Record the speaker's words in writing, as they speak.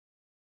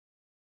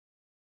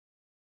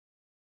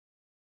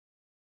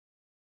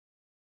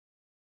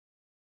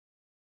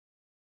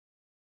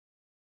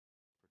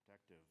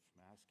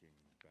masking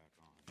back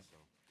on. So,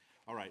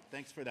 all right,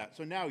 thanks for that.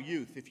 So now,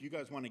 youth, if you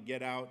guys want to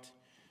get out,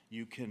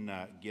 you can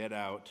get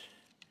out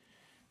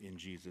in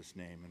Jesus'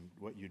 name, and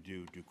what you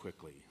do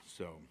quickly.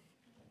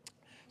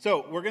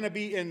 So we're going to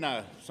be in,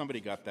 somebody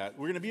got that.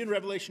 We're going to be in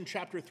Revelation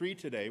chapter 3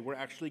 today. We're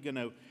actually going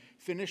to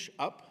finish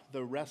up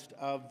the rest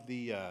of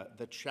the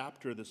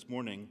chapter this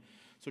morning.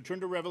 So turn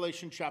to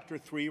Revelation chapter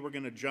 3. We're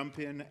going to jump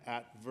in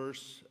at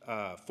verse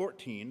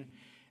 14.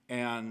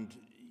 And,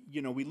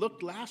 you know, we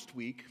looked last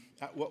week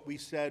at what we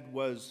said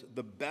was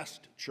the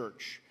best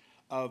church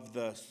of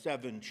the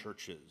 7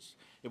 churches.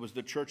 It was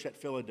the church at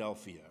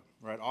Philadelphia,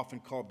 right?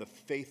 Often called the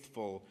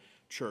faithful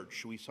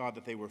church. We saw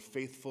that they were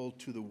faithful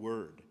to the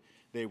word.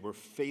 They were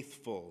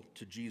faithful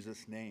to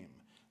Jesus' name.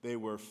 They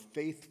were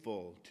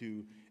faithful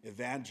to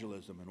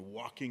evangelism and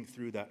walking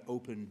through that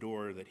open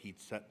door that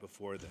he'd set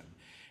before them.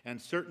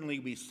 And certainly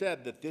we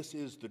said that this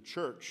is the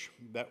church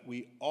that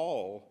we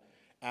all,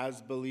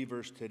 as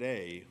believers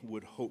today,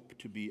 would hope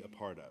to be a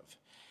part of.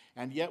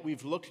 And yet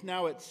we've looked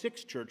now at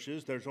 6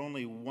 churches. There's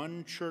only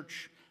one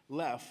church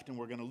left, and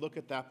we're going to look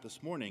at that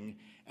this morning.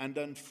 And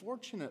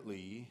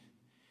unfortunately,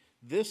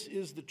 this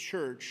is the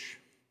church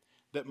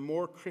that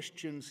more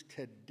Christians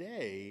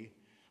today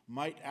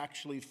might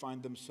actually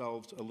find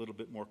themselves a little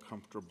bit more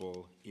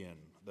comfortable in.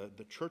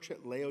 The church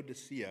at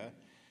Laodicea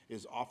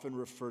is often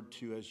referred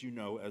to, as you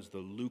know, as the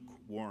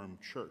lukewarm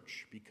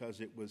church,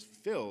 because it was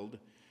filled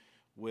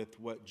with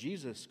what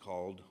Jesus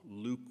called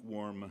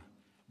lukewarm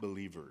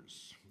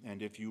believers.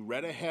 And if you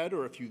read ahead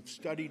or if you've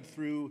studied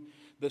through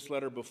this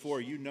letter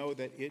before, you know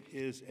that it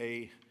is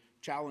a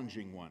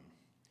challenging one.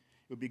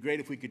 It would be great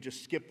if we could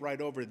just skip right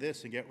over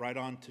this and get right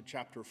on to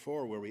chapter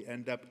 4, where we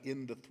end up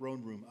in the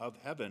throne room of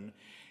heaven.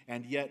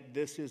 And yet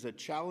this is a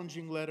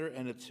challenging letter,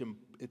 and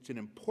it's an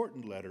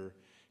important letter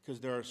because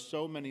there are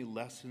so many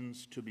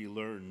lessons to be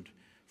learned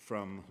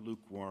from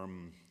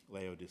lukewarm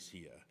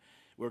Laodicea.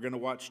 We're going to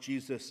watch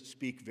Jesus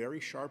speak very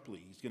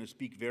sharply. He's going to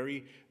speak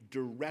very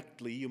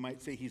directly. You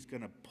might say he's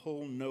going to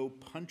pull no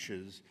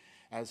punches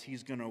as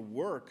he's going to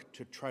work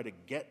to try to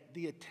get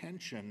the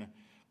attention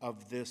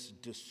of this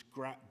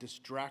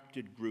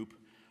distracted group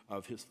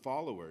of his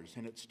followers.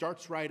 And it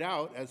starts right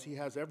out, as he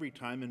has every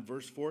time, in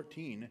verse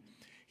 14.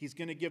 He's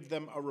going to give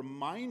them a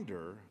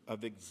reminder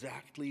of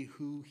exactly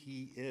who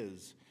he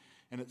is.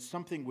 And it's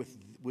something with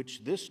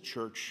which this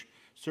church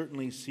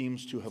certainly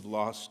seems to have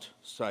lost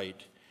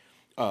sight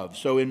of.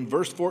 So in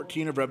verse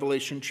 14 of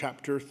Revelation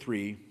chapter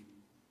 3,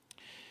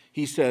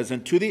 he says,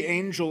 "And to the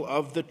angel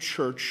of the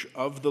church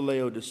of the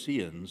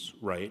Laodiceans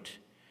write,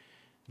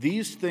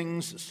 these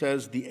things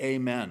says the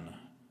Amen,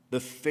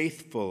 the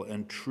faithful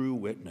and true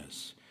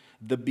witness,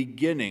 the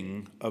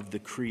beginning of the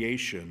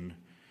creation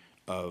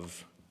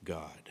of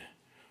God."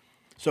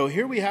 So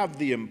here we have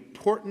the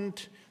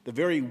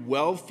very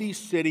wealthy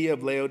city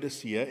of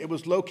Laodicea. It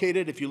was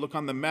located, if you look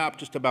on the map,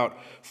 just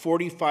about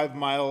 45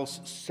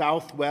 miles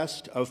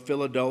southwest of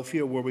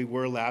Philadelphia, where we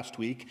were last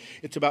week.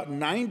 It's about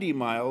 90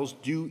 miles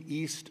due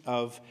east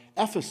of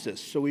Ephesus.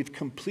 So we've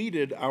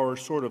completed our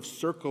sort of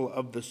circle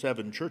of the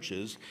 7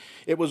 churches.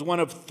 It was one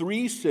of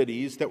 3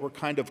 cities that were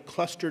kind of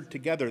clustered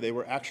together. They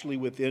were actually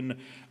within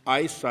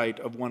eyesight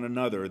of one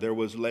another. There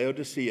was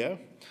Laodicea,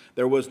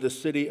 there was the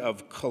city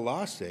of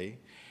Colossae,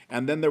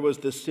 and then there was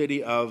the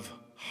city of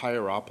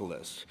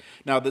Hierapolis.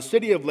 Now, the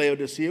city of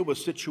Laodicea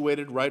was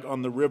situated right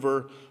on the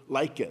river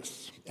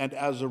Lycus, and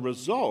as a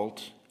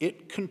result,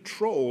 it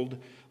controlled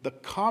the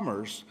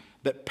commerce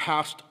that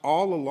passed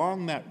all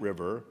along that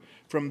river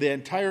from the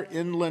entire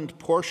inland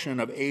portion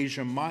of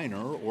Asia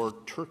Minor, or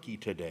Turkey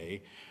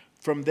today,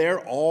 from there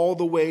all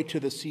the way to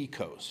the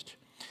seacoast.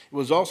 It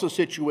was also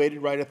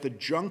situated right at the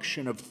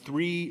junction of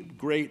 3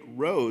 great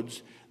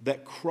roads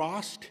that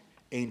crossed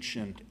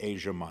ancient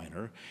Asia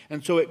Minor,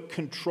 and so it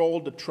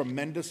controlled a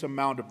tremendous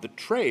amount of the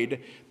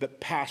trade that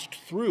passed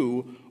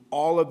through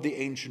all of the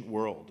ancient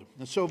world.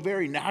 And so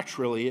very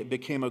naturally, it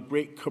became a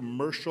great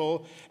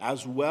commercial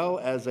as well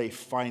as a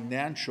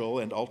financial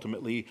and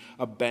ultimately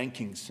a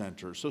banking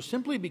center. So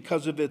simply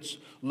because of its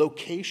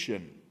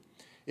location,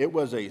 it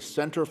was a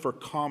center for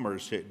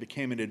commerce. It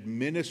became an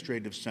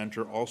administrative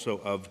center also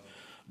of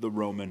the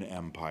Roman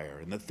Empire.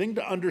 And the thing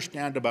to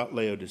understand about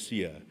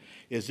Laodicea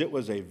is it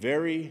was a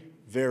very,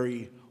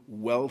 very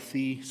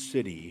wealthy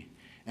city,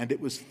 and it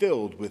was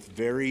filled with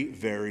very,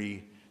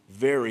 very,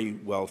 very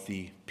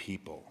wealthy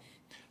people.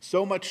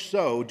 So much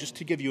so, just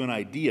to give you an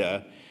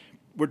idea,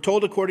 we're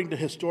told according to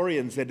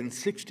historians that in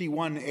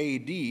 61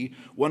 AD,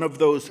 one of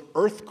those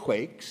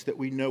earthquakes that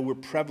we know were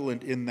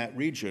prevalent in that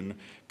region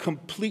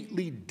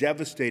completely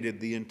devastated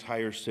the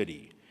entire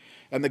city.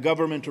 And the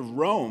government of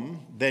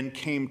Rome then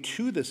came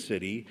to the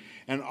city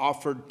and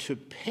offered to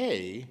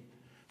pay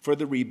for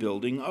the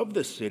rebuilding of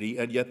the city,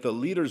 and yet the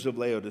leaders of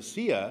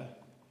Laodicea,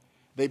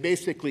 they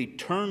basically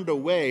turned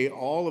away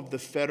all of the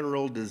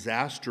federal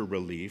disaster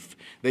relief.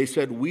 They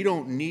said, we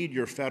don't need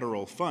your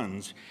federal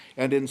funds,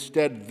 and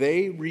instead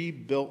they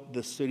rebuilt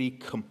the city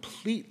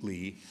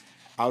completely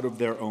out of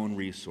their own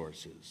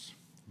resources,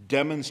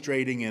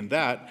 demonstrating in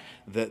that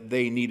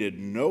they needed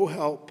no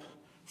help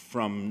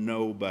from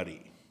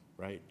nobody,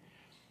 right?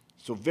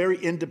 So very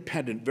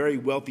independent, very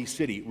wealthy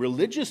city.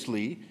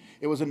 Religiously,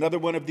 it was another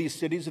one of these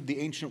cities of the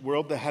ancient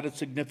world that had a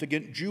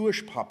significant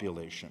Jewish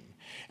population.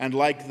 And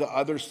like the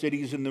other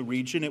cities in the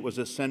region, it was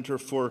a center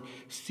for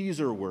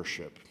Caesar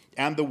worship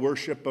and the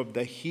worship of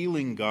the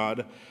healing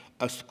god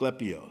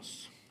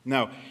Asclepios.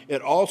 Now,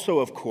 it also,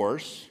 of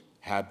course,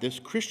 had this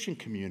Christian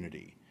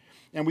community.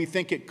 And we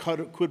think it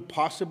could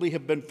possibly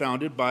have been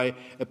founded by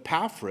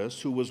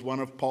Epaphras, who was one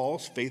of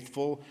Paul's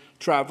faithful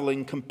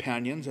traveling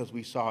companions, as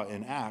we saw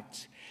in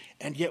Acts.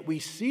 And yet we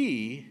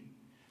see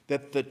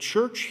that the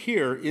church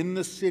here in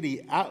the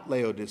city at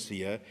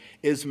Laodicea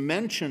is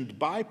mentioned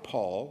by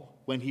Paul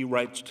when he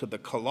writes to the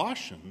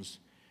Colossians.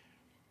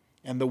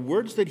 And the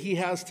words that he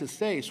has to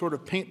say sort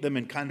of paint them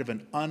in kind of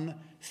an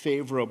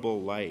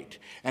unfavorable light.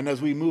 And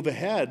as we move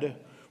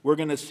ahead, we're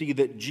going to see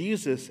that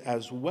Jesus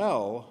as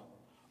well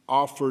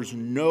offers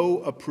no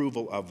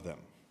approval of them.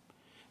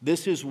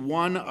 This is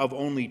one of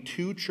only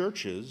two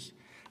churches,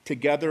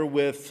 together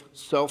with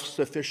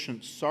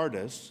self-sufficient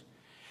Sardis.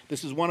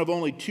 This is one of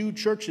only two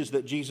churches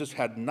that Jesus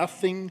had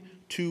nothing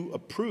to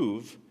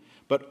approve,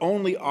 but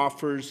only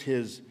offers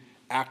his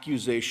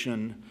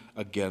accusation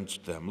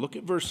against them. Look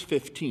at verse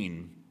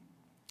 15.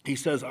 He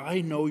says,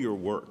 I know your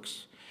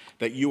works,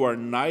 that you are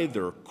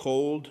neither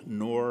cold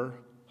nor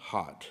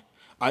hot.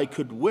 I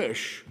could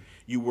wish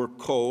you were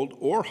cold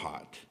or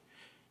hot.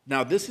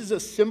 Now, this is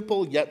a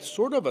simple yet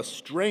sort of a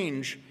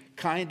strange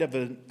kind of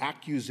an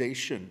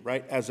accusation,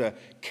 right? As a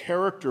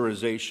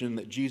characterization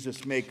that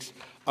Jesus makes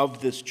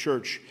of this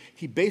church.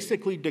 He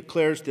basically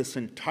declares this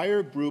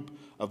entire group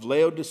of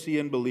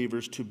Laodicean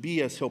believers to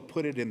be, as he'll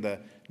put it in the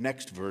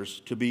next verse,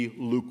 to be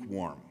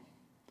lukewarm,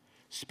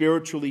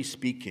 spiritually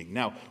speaking.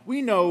 Now,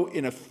 we know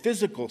in a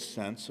physical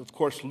sense, of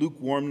course,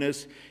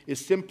 lukewarmness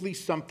is simply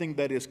something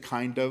that is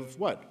kind of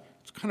what?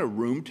 It's kind of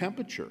room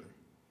temperature.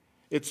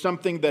 It's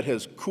something that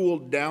has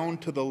cooled down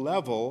to the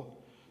level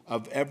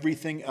of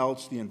everything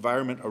else, the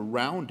environment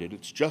around it.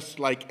 It's just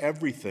like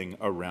everything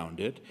around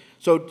it.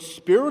 So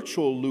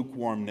spiritual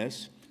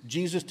lukewarmness,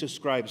 Jesus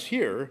describes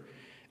here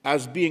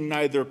as being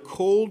neither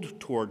cold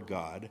toward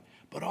God,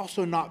 but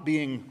also not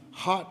being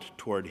hot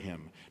toward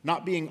him,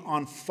 not being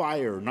on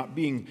fire, not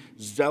being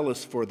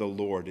zealous for the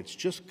Lord. It's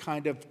just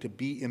kind of to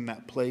be in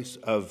that place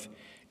of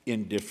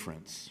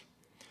indifference.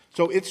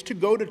 So it's to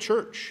go to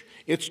church.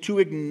 It's to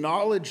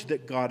acknowledge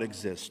that God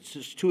exists.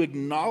 It's to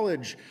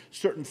acknowledge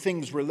certain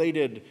things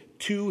related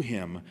to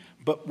him.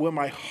 But when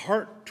my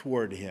heart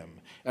toward him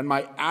and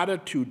my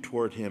attitude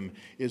toward him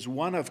is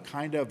one of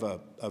kind of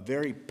a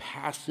very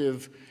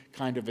passive,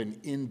 kind of an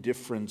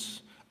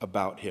indifference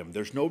about him.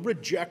 There's no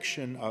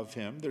rejection of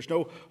him. There's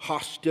no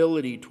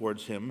hostility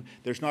towards him.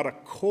 There's not a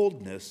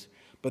coldness,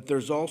 but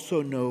there's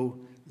also no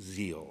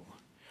zeal.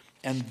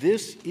 And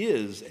this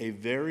is a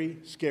very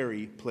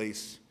scary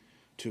place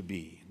to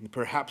be. And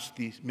perhaps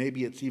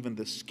maybe it's even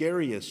the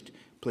scariest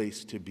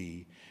place to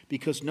be,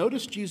 because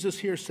notice Jesus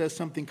here says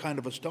something kind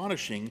of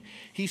astonishing.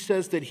 He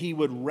says that he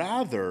would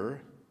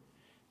rather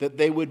that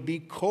they would be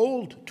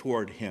cold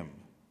toward him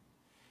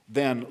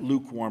than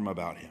lukewarm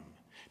about him.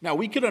 Now,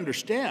 we could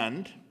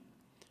understand,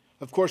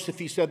 of course, if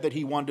he said that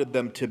he wanted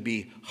them to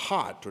be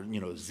hot or,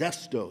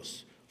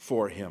 zestos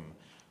for him,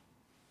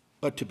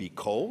 but to be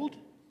cold?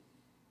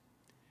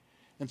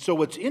 And so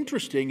what's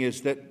interesting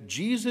is that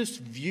Jesus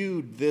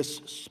viewed this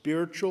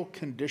spiritual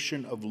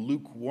condition of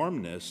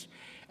lukewarmness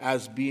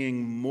as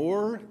being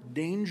more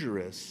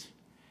dangerous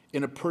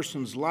in a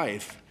person's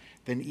life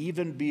than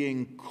even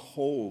being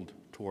cold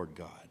toward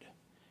God.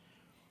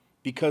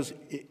 Because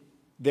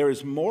there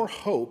is more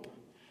hope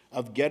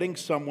of getting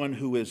someone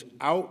who is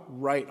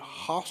outright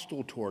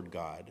hostile toward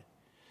God.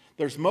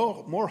 There's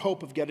more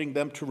hope of getting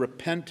them to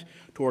repent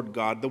toward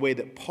God the way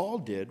that Paul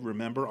did,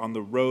 remember, on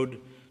the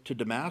road to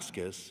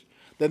Damascus,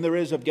 than there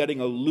is of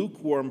getting a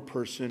lukewarm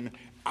person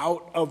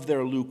out of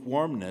their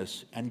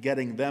lukewarmness and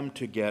getting them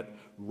to get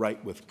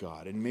right with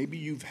God. And maybe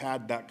you've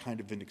had that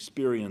kind of an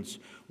experience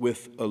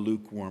with a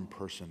lukewarm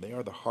person. They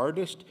are the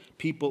hardest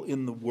people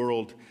in the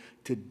world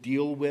to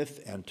deal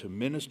with and to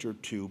minister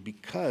to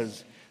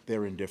because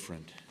they're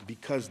indifferent,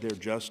 because they're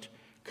just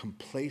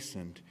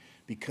complacent,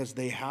 because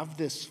they have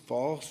this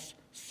false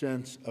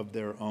sense of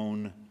their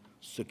own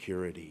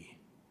security.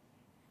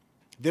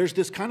 There's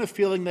this kind of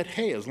feeling that,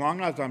 hey, as long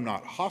as I'm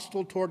not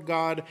hostile toward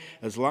God,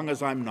 as long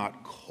as I'm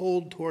not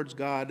cold towards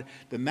God,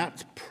 then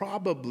that's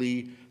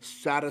probably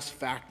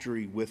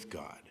satisfactory with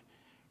God,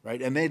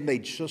 right? And then they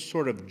just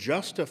sort of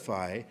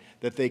justify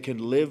that they can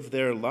live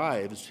their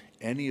lives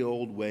any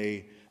old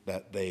way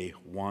that they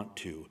want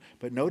to.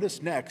 But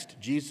notice next,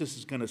 Jesus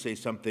is going to say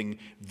something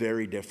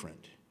very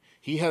different.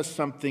 He has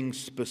something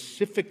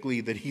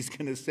specifically that he's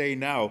going to say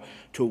now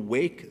to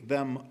wake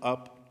them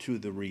up to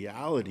the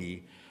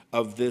reality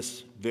of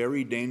this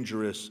very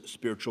dangerous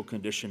spiritual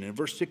condition. In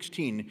verse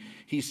 16,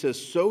 he says,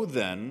 so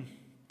then,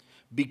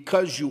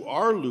 because you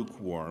are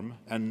lukewarm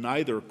and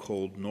neither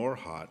cold nor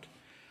hot,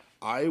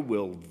 I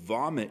will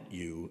vomit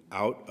you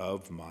out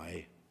of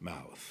my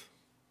mouth.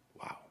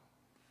 Wow.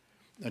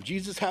 Now,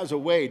 Jesus has a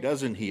way,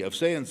 doesn't he, of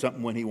saying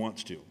something when he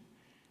wants to.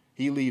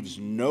 He leaves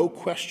no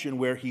question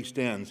where he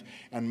stands.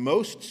 And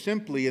most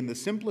simply, in the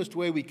simplest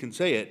way we can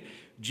say it,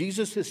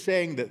 Jesus is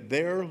saying that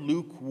their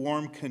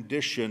lukewarm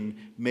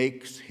condition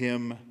makes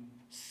him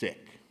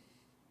sick.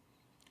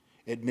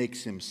 It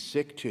makes him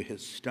sick to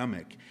his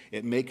stomach.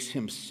 It makes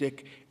him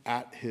sick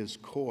at his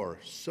core,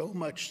 so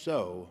much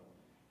so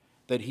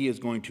that he is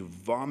going to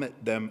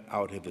vomit them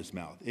out of his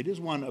mouth. It is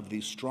one of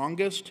the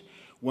strongest,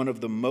 one of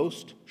the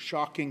most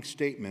shocking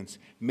statements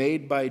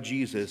made by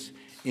Jesus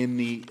in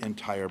the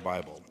entire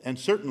Bible. And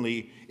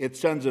certainly, it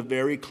sends a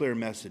very clear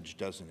message,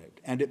 doesn't it?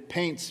 And it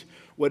paints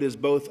what is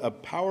both a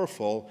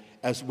powerful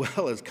as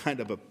well as kind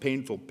of a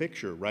painful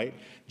picture, right?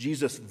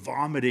 Jesus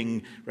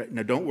vomiting. Right?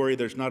 Now, don't worry,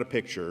 there's not a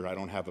picture. I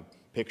don't have a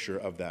picture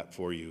of that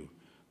for you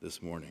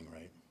this morning,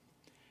 right?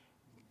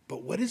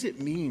 But what does it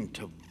mean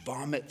to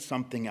vomit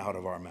something out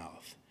of our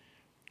mouth?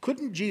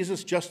 Couldn't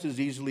Jesus just as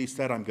easily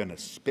said, I'm going to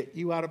spit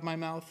you out of my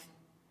mouth?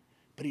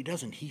 But he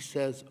doesn't. He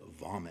says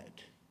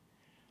vomit.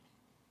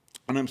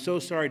 And I'm so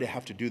sorry to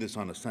have to do this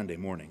on a Sunday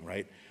morning,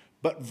 right?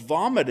 But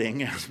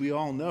vomiting, as we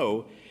all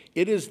know,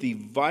 it is the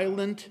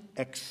violent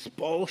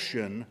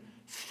expulsion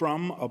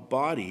from a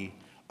body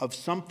of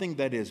something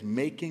that is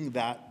making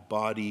that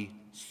body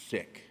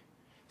sick.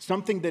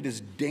 Something that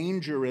is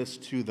dangerous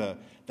to the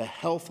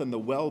health and the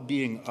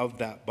well-being of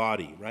that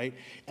body, right?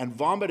 And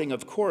vomiting,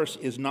 of course,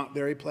 is not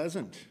very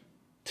pleasant,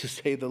 to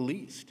say the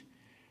least.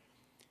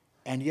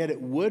 And yet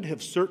it would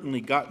have certainly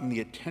gotten the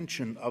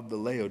attention of the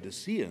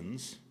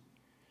Laodiceans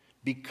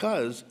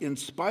because, in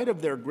spite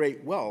of their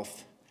great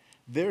wealth,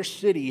 their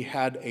city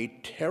had a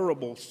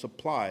terrible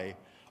supply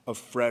of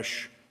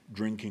fresh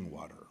drinking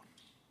water.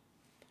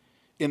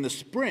 In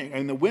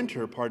the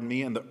winter,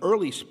 and the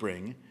early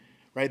spring,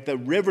 right, the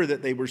river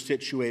that they were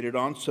situated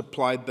on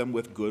supplied them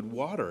with good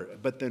water.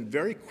 But then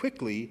very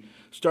quickly,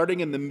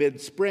 starting in the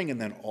mid-spring and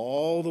then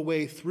all the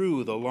way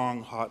through the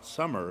long, hot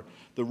summer,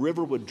 the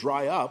river would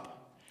dry up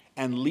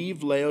and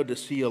leave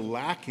Laodicea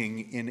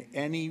lacking in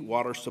any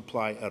water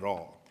supply at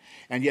all.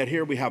 And yet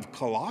here we have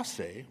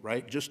Colossae,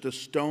 right, just a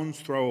stone's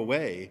throw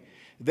away.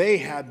 They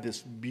had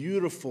this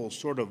beautiful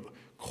sort of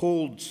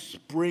cold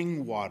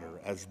spring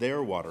water as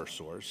their water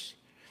source.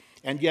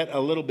 And yet a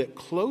little bit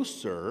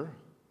closer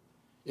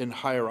in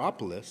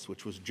Hierapolis,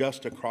 which was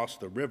just across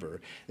the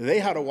river, they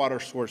had a water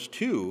source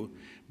too,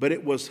 but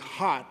it was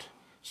hot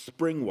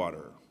spring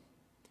water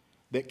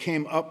that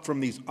came up from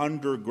these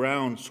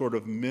underground sort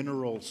of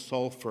mineral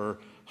sulfur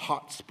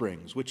hot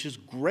springs, which is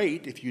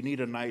great if you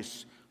need a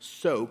nice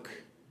soak,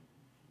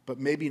 but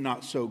maybe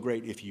not so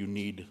great if you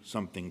need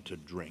something to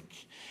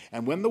drink.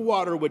 And when the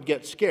water would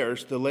get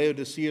scarce, the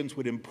Laodiceans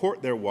would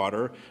import their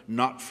water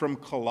not from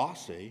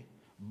Colossae,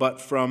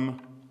 but from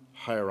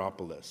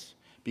Hierapolis,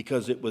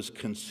 because it was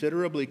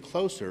considerably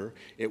closer.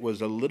 It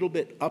was a little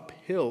bit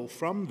uphill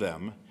from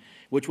them,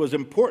 which was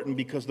important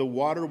because the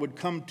water would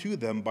come to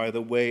them by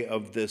the way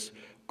of this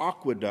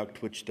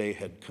aqueduct which they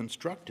had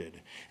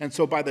constructed. And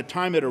so by the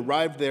time it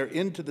arrived there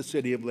into the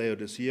city of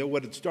Laodicea,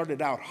 what had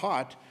started out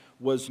hot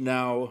was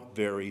now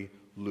very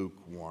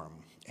lukewarm.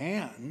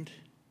 And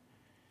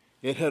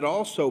it had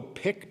also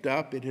picked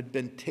up, it had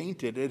been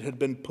tainted, it had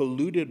been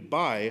polluted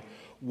by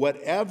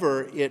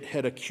whatever it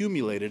had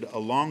accumulated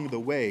along the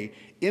way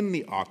in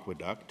the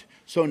aqueduct.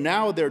 So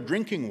now their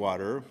drinking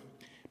water,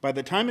 by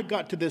the time it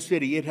got to the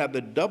city, it had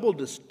the double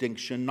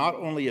distinction not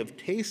only of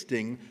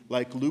tasting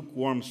like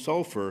lukewarm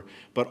sulfur,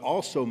 but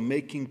also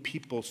making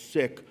people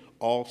sick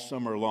all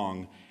summer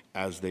long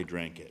as they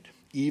drank it,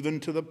 even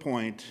to the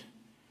point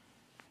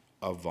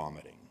of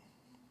vomiting.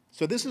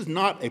 So this is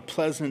not a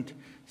pleasant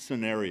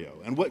scenario.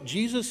 And what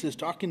Jesus is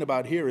talking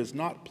about here is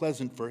not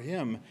pleasant for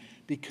him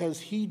because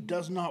he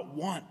does not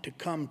want to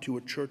come to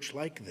a church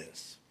like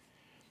this.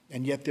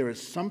 And yet there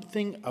is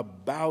something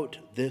about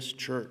this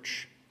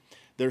church.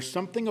 There's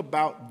something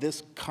about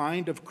this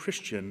kind of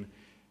Christian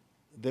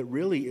that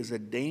really is a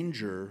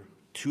danger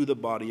to the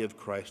body of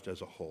Christ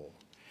as a whole.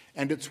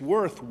 And it's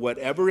worth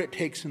whatever it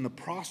takes in the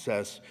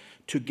process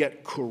to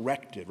get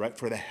corrected, right,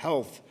 for the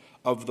health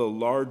of the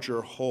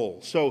larger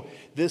whole. So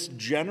this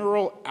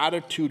general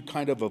attitude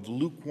kind of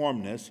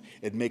lukewarmness,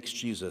 it makes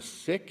Jesus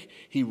sick.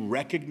 He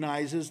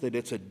recognizes that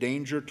it's a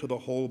danger to the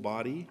whole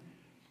body.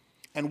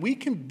 And we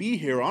can be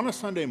here on a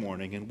Sunday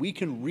morning and we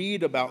can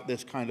read about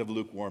this kind of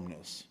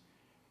lukewarmness.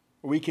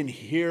 Or we can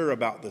hear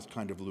about this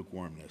kind of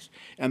lukewarmness.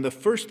 And the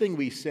first thing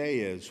we say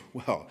is,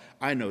 well,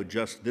 I know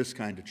just this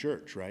kind of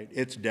church, right?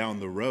 It's down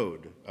the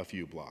road a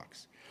few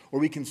blocks. Or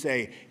we can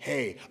say,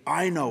 hey,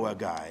 I know a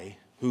guy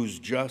who's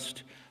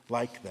just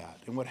like that.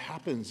 And what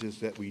happens is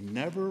that we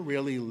never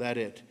really let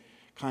it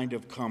kind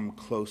of come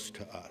close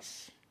to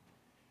us.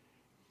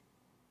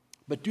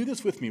 But do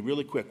this with me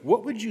really quick.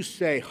 What would you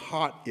say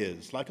hot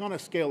is, like on a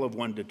scale of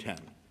 1 to 10?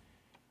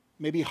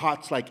 Maybe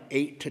hot's like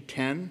 8 to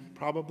 10,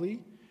 probably.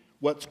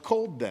 What's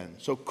cold then?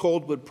 So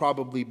cold would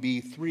probably be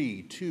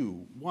 3,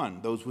 2,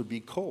 1. Those would be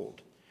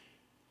cold.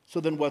 So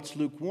then what's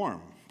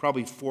lukewarm?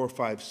 Probably 4,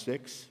 5,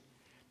 6,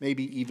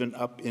 maybe even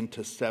up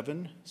into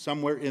 7.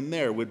 Somewhere in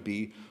there would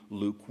be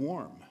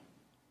lukewarm.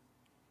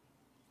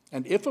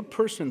 And if a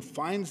person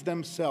finds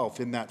themselves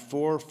in that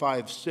 4,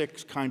 5,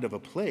 6 kind of a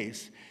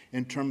place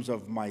in terms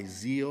of my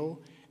zeal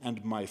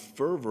and my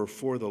fervor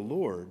for the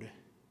Lord,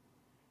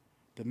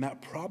 then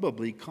that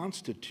probably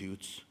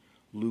constitutes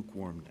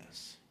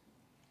lukewarmness.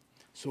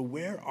 So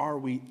where are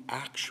we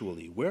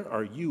actually? Where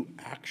are you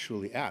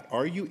actually at?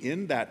 Are you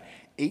in that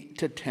 8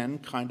 to 10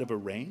 kind of a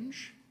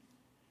range?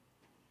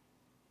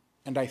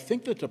 And I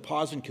think that to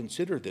pause and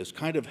consider this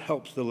kind of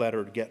helps the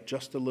letter get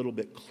just a little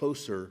bit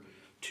closer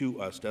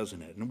to us,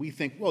 doesn't it? And we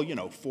think,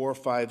 well, 4,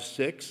 5,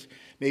 6,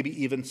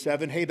 maybe even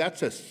 7. Hey,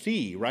 that's a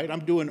C, right?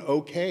 I'm doing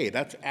okay.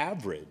 That's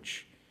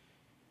average.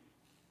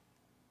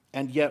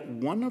 And yet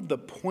one of the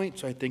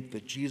points I think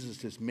that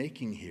Jesus is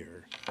making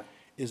here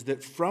is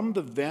that from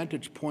the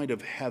vantage point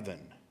of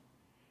heaven,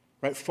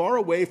 right, far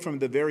away from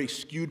the very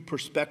skewed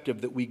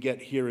perspective that we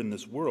get here in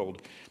this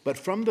world, but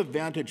from the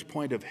vantage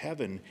point of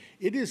heaven,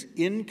 it is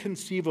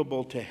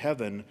inconceivable to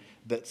heaven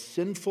that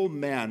sinful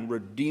man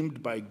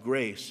redeemed by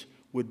grace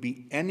would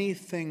be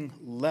anything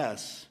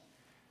less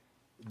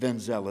than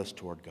zealous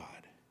toward God.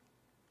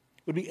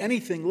 Would be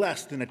anything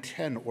less than a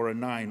 10 or a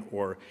 9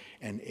 or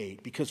an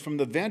 8. Because from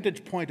the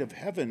vantage point of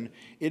heaven,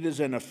 it is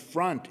an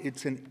affront,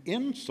 it's an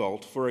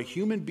insult for a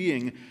human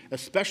being,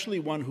 especially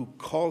one who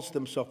calls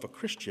themselves a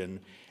Christian,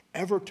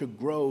 ever to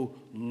grow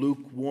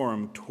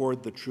lukewarm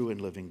toward the true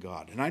and living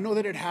God. And I know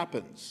that it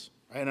happens.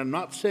 And I'm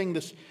not saying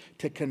this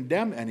to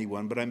condemn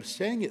anyone, but I'm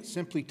saying it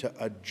simply to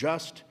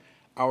adjust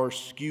our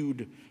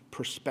skewed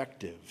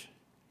perspective.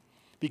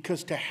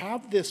 Because to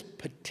have this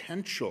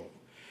potential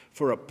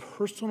for a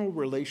personal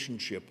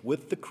relationship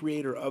with the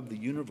creator of the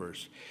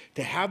universe,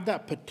 to have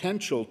that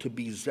potential to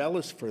be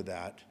zealous for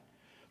that,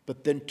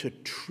 but then to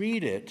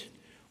treat it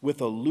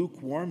with a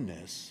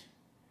lukewarmness,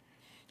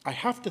 I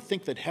have to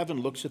think that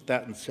heaven looks at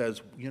that and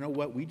says, you know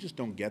what, we just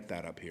don't get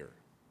that up here.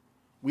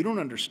 We don't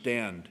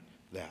understand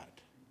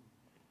that.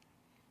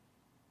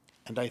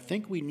 And I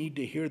think we need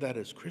to hear that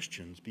as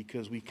Christians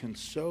because we can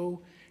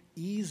so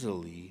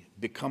easily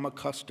become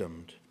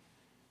accustomed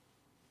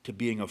to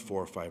being a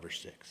 4, 5, or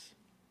 6.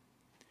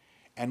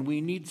 And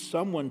we need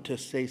someone to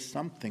say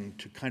something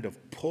to kind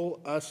of pull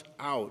us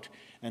out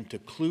and to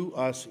clue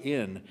us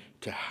in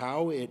to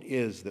how it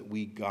is that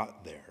we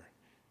got there.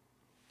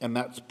 And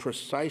that's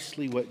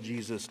precisely what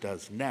Jesus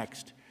does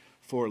next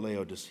for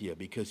Laodicea,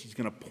 because he's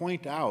going to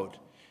point out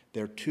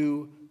their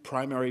two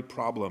primary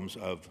problems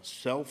of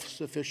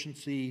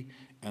self-sufficiency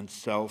and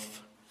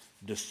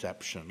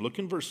self-deception. Look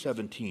in verse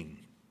 17.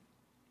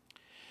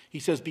 He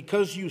says,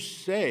 because you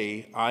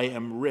say, I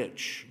am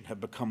rich, and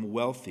have become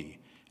wealthy,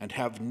 and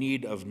have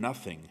need of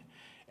nothing,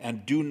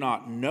 and do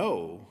not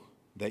know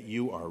that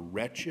you are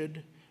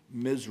wretched,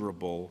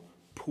 miserable,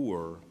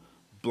 poor,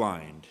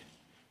 blind,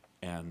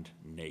 and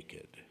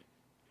naked.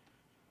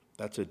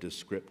 That's a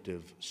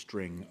descriptive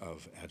string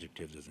of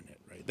adjectives, isn't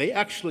it? Right? They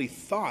actually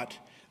thought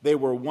they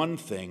were one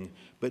thing,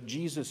 but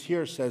Jesus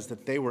here says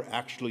that they were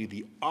actually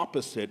the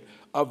opposite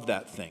of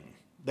that thing.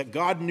 That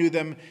God knew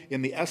them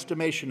in the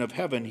estimation of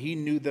heaven. He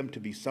knew them to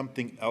be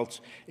something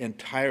else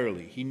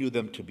entirely. He knew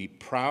them to be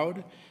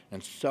proud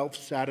and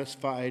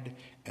self-satisfied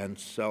and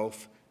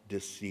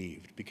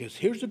self-deceived. Because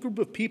here's a group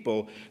of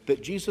people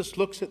that Jesus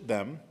looks at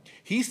them.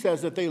 He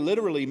says that they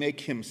literally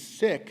make him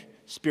sick,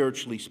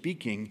 spiritually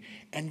speaking,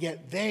 and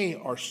yet they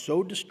are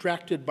so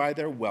distracted by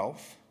their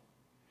wealth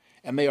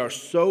and they are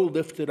so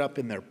lifted up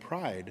in their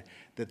pride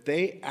that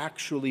they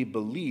actually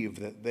believe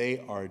that they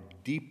are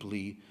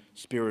deeply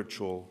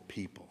spiritual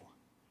people.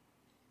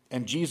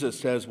 And Jesus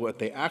says what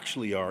they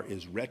actually are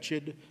is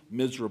wretched,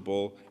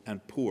 miserable,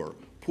 and poor.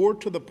 Poor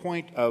to the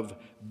point of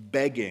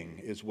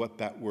begging is what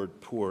that word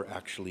poor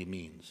actually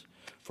means.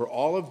 For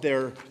all of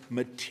their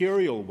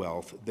material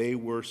wealth, they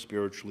were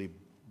spiritually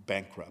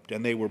bankrupt,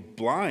 and they were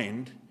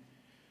blind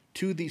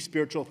to these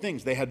spiritual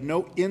things. They had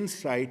no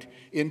insight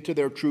into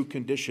their true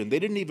condition. They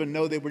didn't even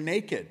know they were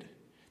naked.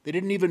 They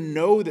didn't even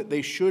know that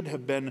they should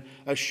have been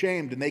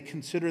ashamed, and they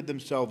considered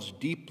themselves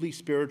deeply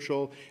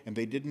spiritual, and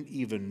they didn't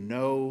even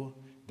know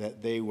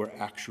that they were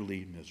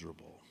actually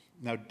miserable.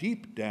 Now,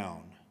 deep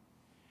down,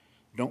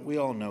 don't we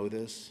all know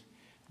this?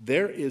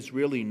 There is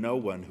really no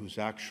one who's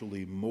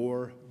actually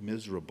more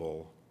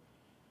miserable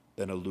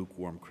than a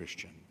lukewarm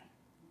Christian.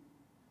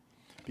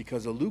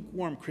 Because a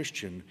lukewarm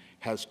Christian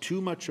has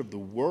too much of the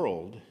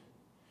world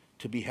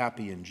to be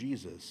happy in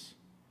Jesus,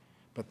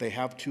 but they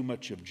have too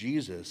much of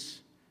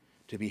Jesus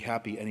to be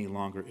happy any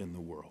longer in the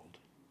world.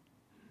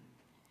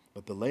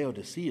 But the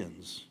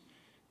Laodiceans,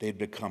 they'd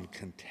become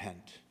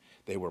content.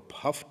 They were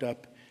puffed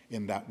up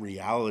in that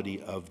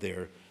reality of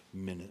their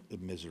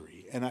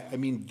misery. And I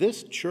mean,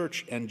 this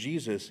church and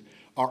Jesus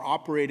are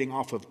operating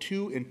off of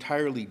two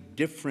entirely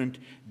different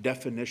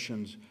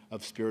definitions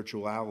of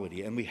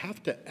spirituality. And we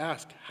have to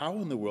ask, how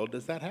in the world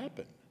does that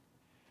happen?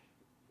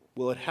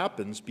 Well, it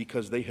happens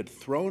because they had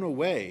thrown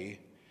away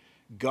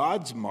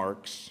God's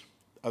marks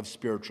of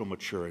spiritual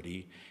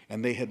maturity,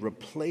 and they had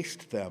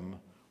replaced them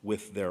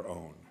with their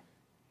own.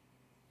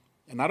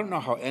 And I don't know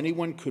how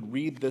anyone could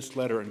read this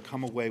letter and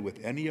come away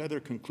with any other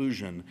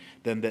conclusion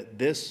than that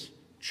this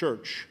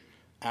church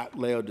at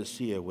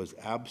Laodicea was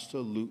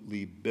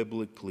absolutely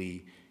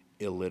biblically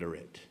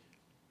illiterate.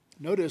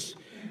 Notice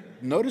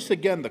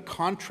again the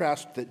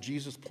contrast that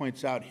Jesus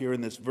points out here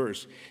in this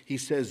verse. He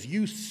says,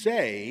 "You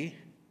say,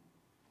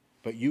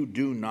 but you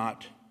do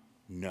not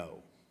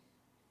know."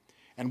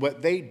 And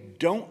what they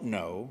don't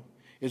know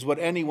is what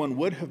anyone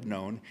would have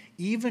known,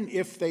 even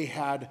if they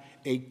had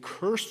a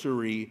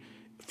cursory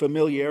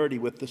familiarity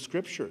with the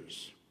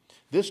Scriptures.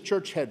 This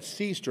church had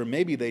ceased, or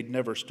maybe they'd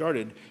never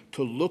started,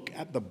 to look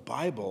at the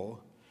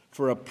Bible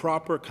for a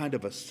proper kind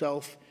of a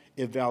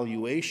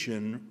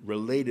self-evaluation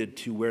related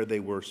to where they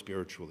were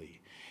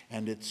spiritually.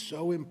 And it's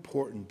so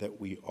important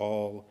that we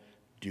all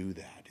do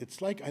that.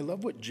 It's like, I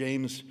love what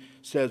James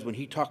says when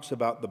he talks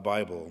about the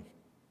Bible.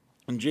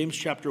 In James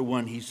chapter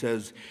 1, he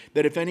says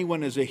that if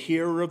anyone is a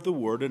hearer of the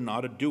word and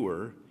not a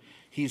doer,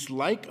 he's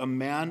like a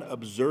man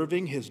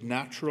observing his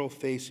natural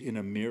face in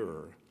a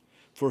mirror.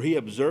 For he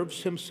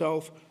observes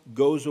himself,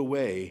 goes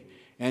away,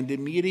 and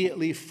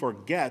immediately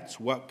forgets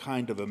what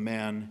kind of a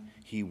man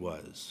he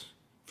was.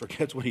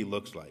 Forgets what he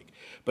looks like.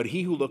 But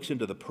he who looks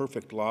into the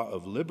perfect law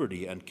of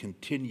liberty and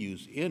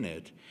continues in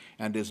it,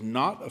 and is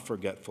not a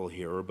forgetful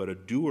hearer, but a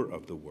doer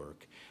of the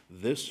work,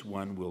 this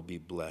one will be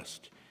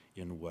blessed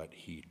in what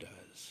he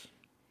does.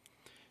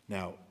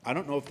 Now, I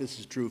don't know if this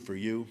is true for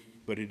you,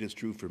 but it is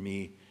true for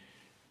me.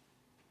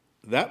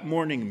 That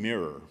morning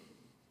mirror,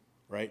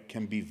 right,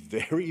 can be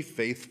very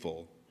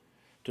faithful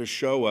to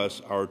show us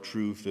our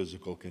true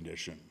physical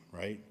condition,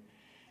 right?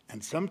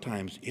 And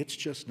sometimes it's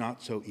just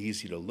not so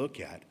easy to look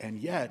at, and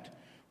yet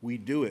we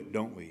do it,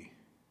 don't we?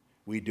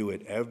 We do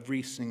it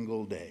every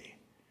single day.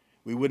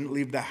 We wouldn't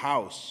leave the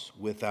house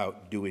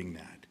without doing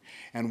that.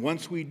 And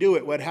once we do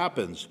it, what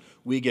happens?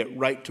 We get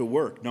right to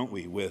work, don't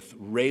we, with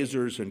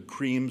razors and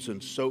creams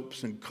and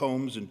soaps and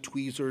combs and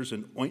tweezers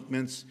and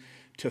ointments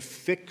to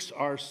fix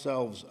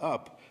ourselves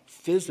up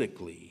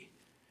physically.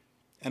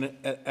 And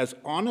as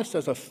honest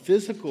as a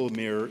physical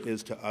mirror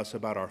is to us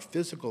about our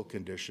physical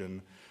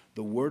condition,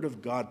 the Word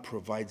of God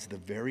provides the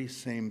very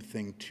same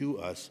thing to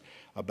us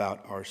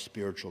about our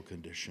spiritual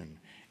condition.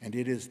 And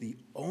it is the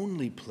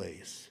only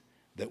place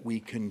that we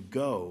can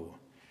go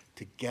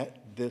to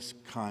get this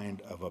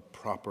kind of a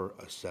proper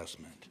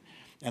assessment.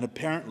 And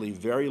apparently,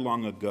 very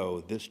long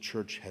ago, this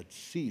church had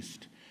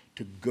ceased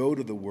to go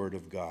to the Word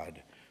of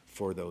God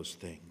for those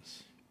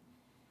things.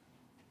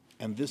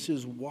 And this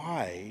is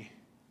why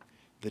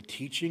the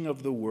teaching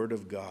of the Word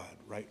of God,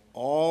 right,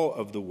 all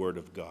of the Word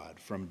of God,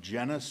 from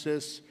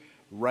Genesis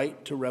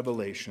right to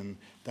Revelation,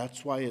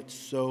 that's why it's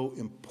so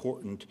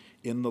important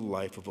in the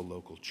life of a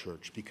local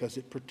church, because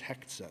it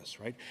protects us,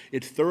 right?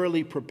 It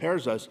thoroughly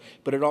prepares us,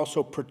 but it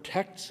also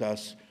protects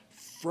us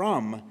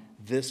from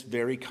this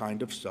very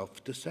kind of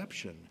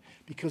self-deception,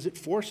 because it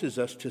forces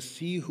us to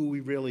see who we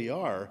really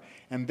are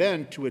and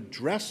then to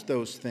address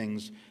those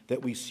things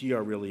that we see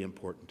are really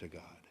important to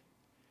God.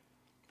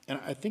 And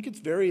I think it's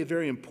very,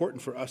 very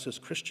important for us as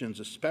Christians,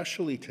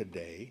 especially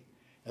today,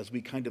 as we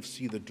kind of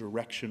see the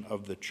direction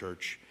of the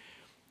church.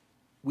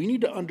 We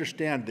need to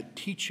understand that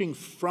teaching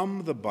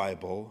from the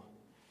Bible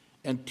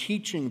and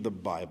teaching the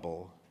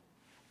Bible,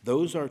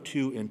 those are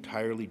two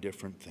entirely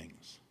different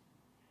things.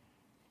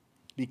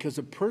 Because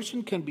a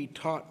person can be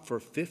taught for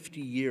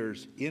 50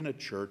 years in a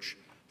church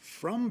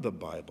from the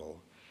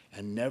Bible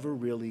and never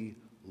really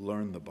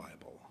learn the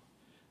Bible.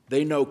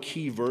 They know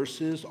key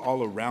verses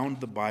all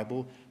around the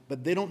Bible,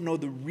 but they don't know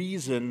the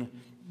reason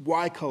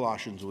why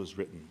Colossians was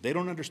written. They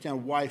don't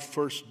understand why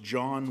 1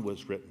 John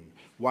was written,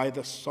 why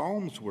the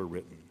Psalms were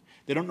written.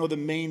 They don't know the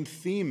main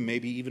theme,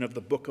 maybe even of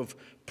the book of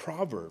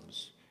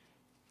Proverbs.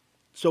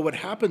 So what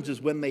happens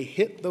is when they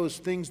hit those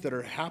things that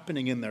are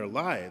happening in their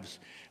lives,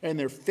 and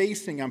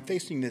I'm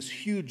facing this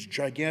huge,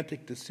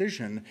 gigantic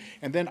decision,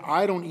 and then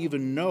I don't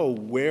even know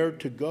where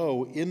to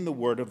go in the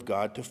Word of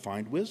God to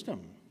find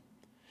wisdom.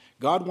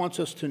 God wants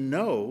us to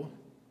know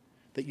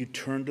that you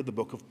turn to the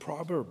book of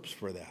Proverbs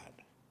for that.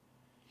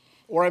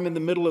 Or I'm in the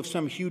middle of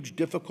some huge,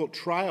 difficult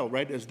trial,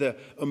 right, as the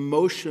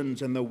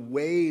emotions and the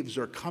waves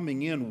are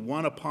coming in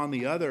one upon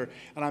the other,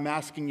 and I'm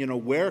asking,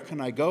 where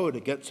can I go to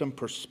get some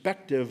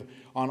perspective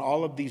on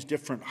all of these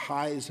different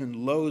highs and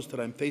lows that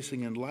I'm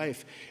facing in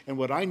life? And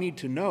what I need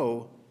to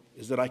know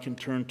is that I can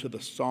turn to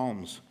the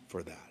Psalms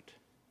for that.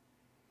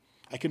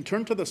 I can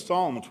turn to the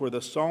Psalms where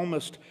the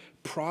psalmist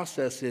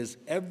processes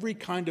every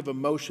kind of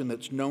emotion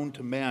that's known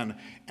to man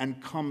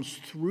and comes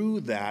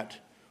through that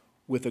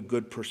with a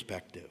good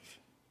perspective,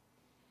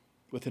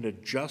 with an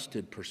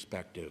adjusted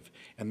perspective.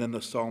 And then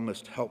the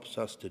psalmist helps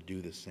us to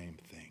do the same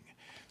thing.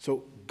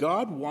 So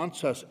God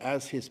wants us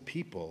as his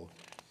people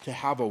to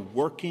have a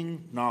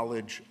working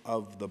knowledge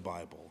of the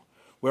Bible,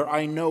 where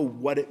I know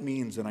what it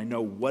means and I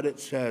know what it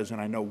says and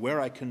I know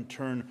where I can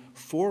turn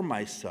for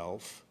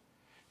myself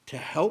to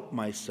help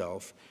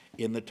myself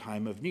in the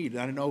time of need.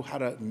 And I know how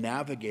to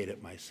navigate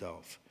it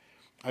myself.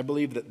 I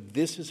believe that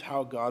this is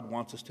how God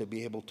wants us to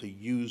be able to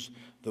use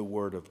the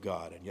Word of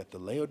God. And yet the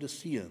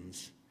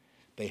Laodiceans,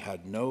 they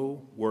had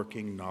no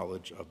working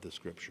knowledge of the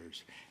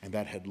Scriptures. And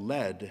that had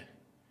led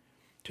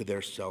to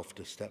their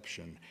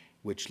self-deception,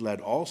 which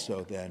led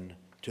also then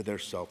to their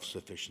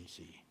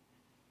self-sufficiency.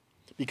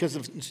 Because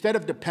instead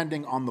of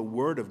depending on the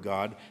Word of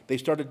God, they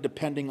started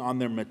depending on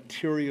their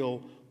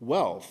material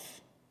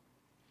wealth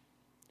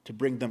to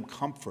bring them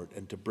comfort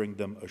and to bring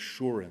them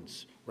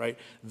assurance, right?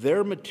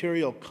 Their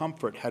material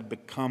comfort had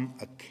become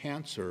a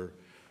cancer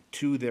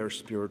to their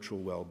spiritual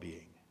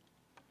well-being.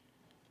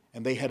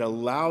 And they had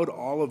allowed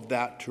all of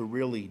that to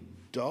really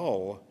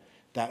dull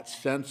that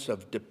sense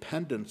of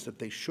dependence that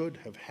they should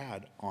have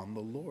had on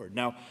the Lord.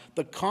 Now,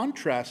 the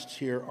contrasts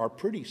here are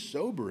pretty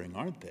sobering,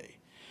 aren't they?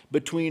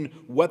 Between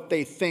what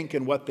they think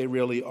and what they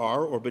really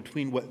are, or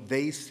between what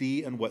they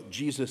see and what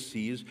Jesus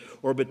sees,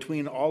 or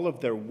between all of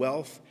their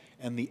wealth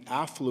and the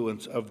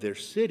affluence of their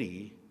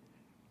city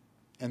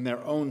and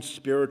their own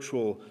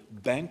spiritual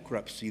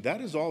bankruptcy.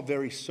 That is all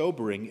very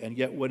sobering, and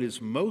yet what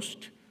is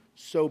most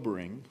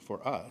sobering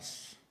for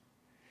us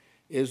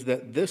is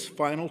that this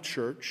final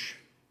church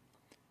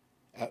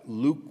at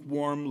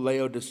lukewarm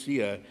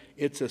Laodicea,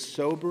 it's a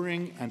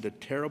sobering and a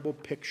terrible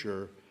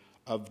picture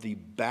of the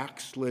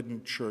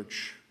backslidden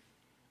church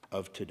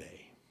of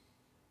today.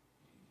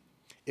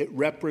 It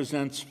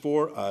represents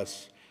for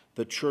us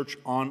the church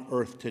on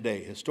earth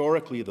today.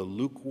 Historically, the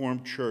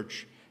lukewarm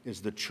church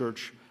is the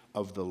church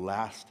of the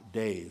last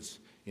days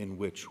in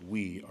which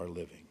we are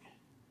living.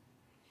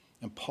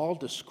 And Paul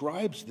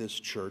describes this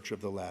church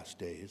of the last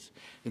days.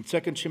 In 2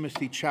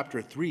 Timothy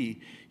chapter 3,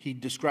 he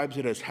describes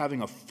it as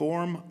having a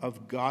form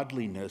of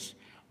godliness,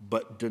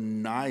 but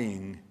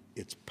denying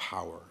its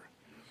power.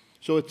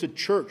 So it's a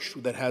church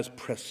that has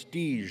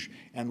prestige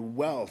and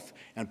wealth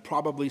and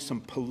probably some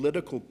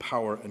political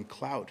power and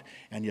clout,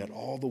 and yet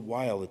all the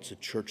while it's a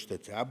church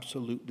that's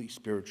absolutely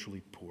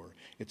spiritually poor.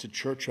 It's a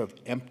church of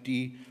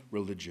empty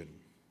religion.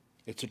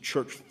 It's a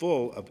church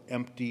full of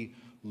empty,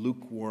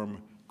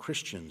 lukewarm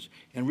Christians.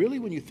 And really,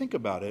 when you think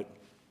about it,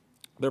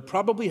 there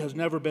probably has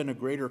never been a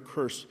greater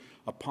curse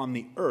upon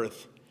the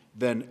earth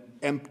than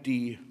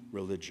empty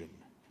religion.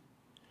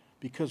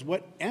 Because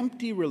what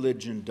empty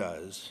religion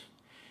does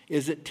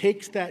is it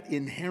takes that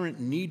inherent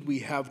need we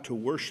have to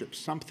worship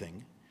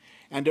something,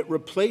 and it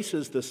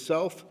replaces the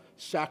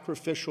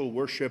self-sacrificial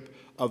worship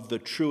of the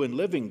true and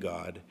living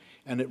God,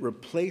 and it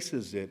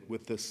replaces it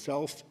with the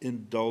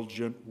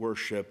self-indulgent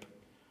worship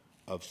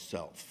of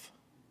self.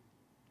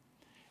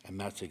 And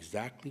that's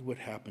exactly what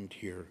happened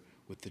here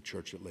with the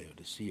church at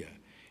Laodicea.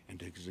 And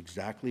it's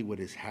exactly what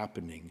is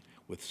happening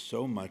with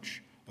so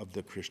much of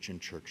the Christian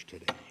church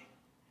today.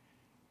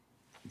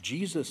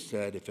 Jesus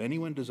said, if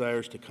anyone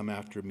desires to come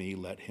after me,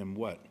 let him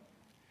what?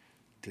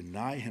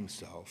 Deny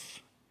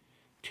himself,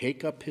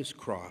 take up his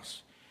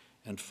cross,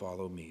 and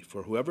follow me.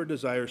 For whoever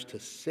desires to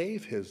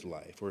save his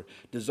life or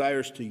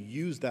desires to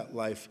use that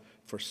life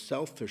for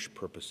selfish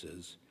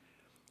purposes,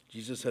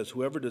 Jesus says,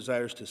 whoever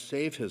desires to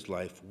save his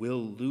life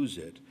will lose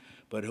it,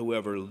 but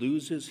whoever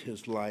loses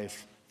his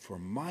life for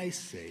my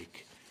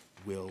sake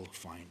will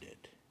find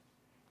it.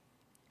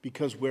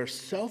 Because where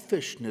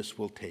selfishness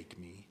will take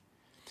me,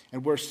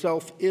 and where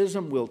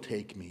selfism will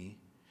take me,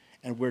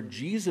 and where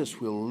Jesus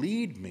will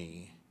lead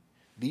me,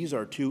 these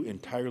are two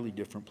entirely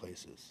different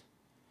places.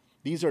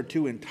 These are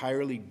two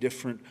entirely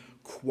different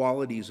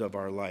qualities of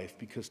our life,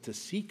 because to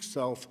seek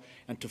self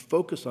and to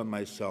focus on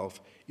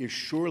myself is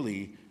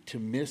surely to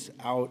miss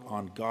out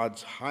on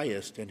God's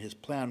highest and his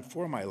plan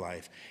for my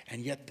life.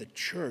 And yet the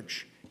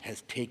church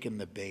has taken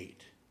the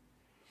bait.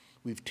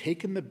 We've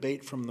taken the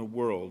bait from the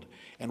world,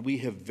 and we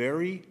have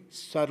very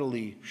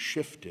subtly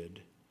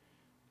shifted.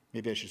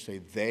 Maybe I should say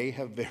they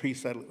have very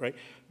subtly, right?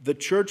 The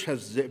church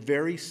has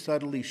very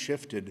subtly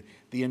shifted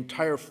the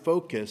entire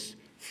focus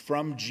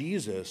from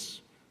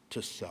Jesus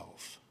to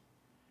self.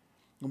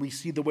 And we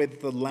see the way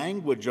that the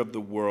language of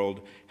the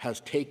world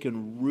has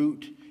taken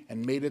root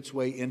and made its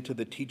way into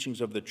the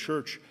teachings of the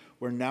church,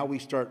 where now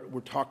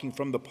we're talking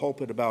from the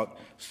pulpit about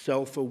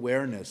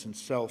self-awareness and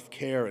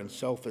self-care and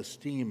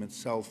self-esteem and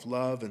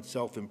self-love and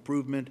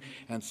self-improvement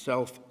and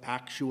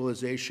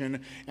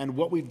self-actualization. And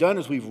what we've done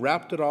is we've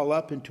wrapped it all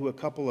up into a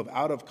couple of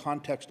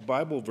out-of-context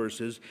Bible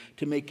verses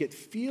to make it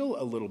feel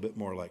a little bit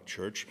more like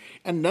church.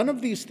 And none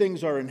of these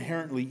things are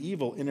inherently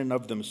evil in and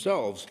of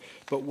themselves,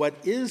 but what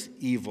is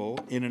evil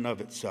in and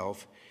of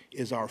itself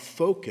is our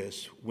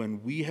focus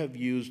when we have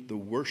used the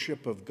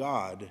worship of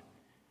God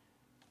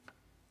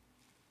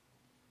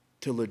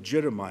to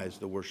legitimize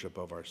the worship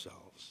of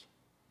ourselves.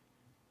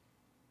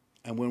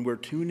 And when we're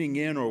tuning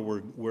in or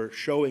we're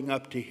showing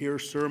up to hear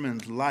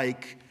sermons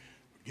like,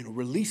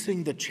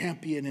 releasing the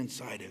champion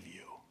inside of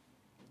you,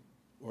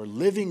 or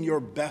living your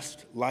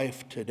best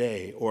life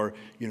today, or,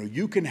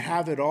 you can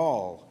have it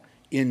all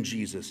in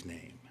Jesus'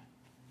 name.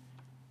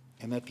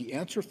 And that the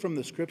answer from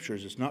the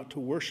scriptures is not to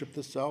worship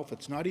the self,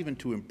 it's not even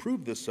to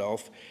improve the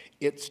self,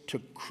 it's to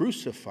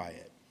crucify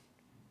it,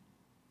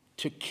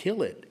 to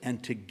kill it,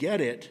 and to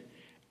get it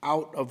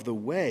out of the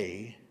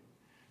way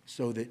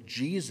so that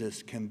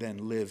Jesus can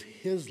then live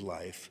his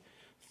life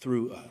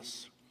through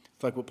us.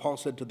 It's like what Paul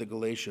said to the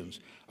Galatians,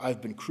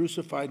 I've been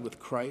crucified with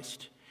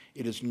Christ.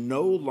 It is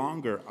no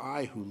longer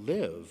I who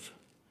live,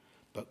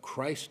 but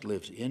Christ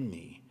lives in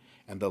me.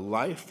 And the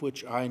life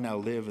which I now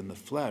live in the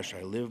flesh,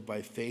 I live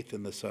by faith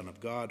in the Son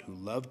of God, who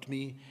loved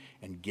me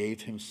and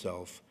gave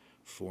himself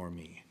for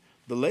me.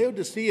 The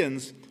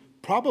Laodiceans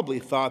probably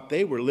thought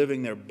they were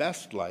living their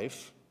best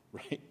life,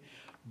 right?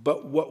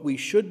 But what we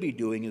should be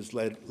doing is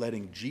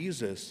letting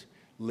Jesus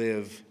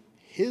live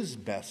his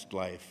best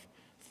life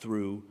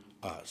through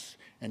us.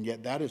 And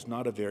yet that is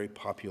not a very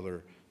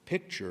popular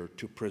picture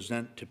to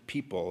present to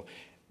people.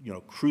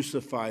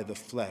 Crucify the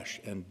flesh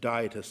and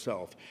die to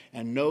self.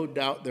 And no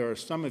doubt there are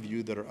some of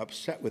you that are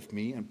upset with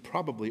me and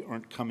probably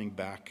aren't coming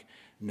back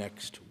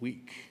next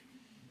week.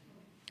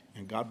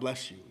 And God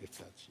bless you if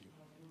that's you.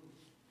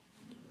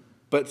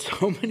 But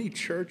so many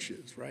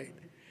churches, right?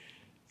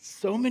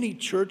 So many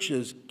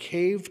churches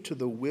cave to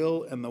the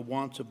will and the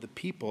wants of the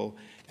people,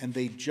 and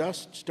they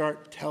just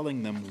start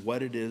telling them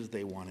what it is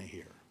they want to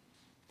hear.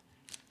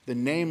 The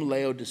name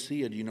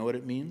Laodicea, do you know what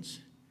it means?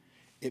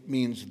 It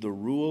means the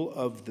rule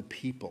of the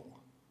people.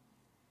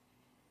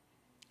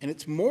 And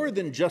it's more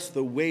than just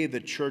the way the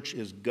church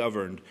is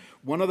governed.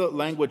 One of the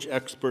language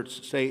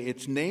experts say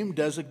its name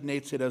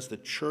designates it as the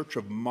church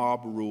of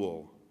mob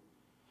rule.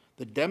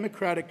 The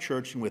democratic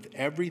church in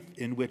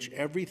which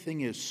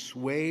everything is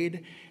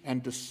swayed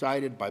and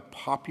decided by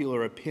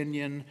popular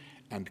opinion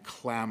and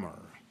clamor.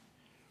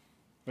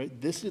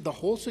 Right? The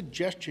whole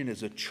suggestion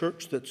is a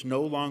church that's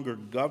no longer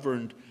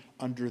governed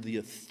under the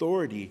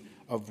authority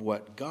of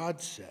what God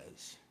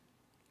says.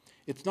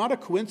 It's not a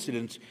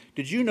coincidence.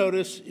 Did you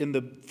notice in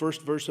the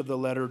first verse of the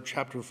letter,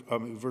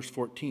 verse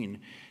 14,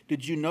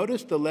 did you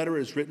notice the letter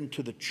is written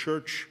to the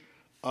church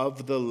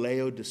of the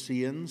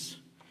Laodiceans?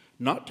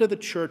 Not to the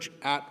church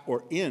at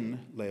or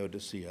in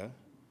Laodicea,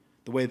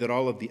 the way that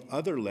all of the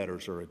other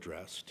letters are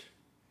addressed.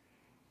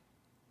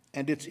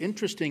 And it's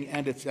interesting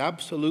and it's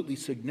absolutely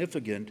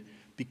significant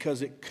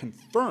because it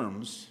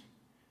confirms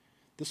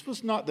this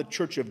was not the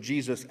church of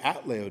Jesus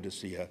at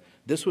Laodicea.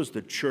 This was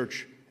the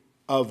church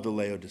of the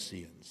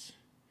Laodiceans.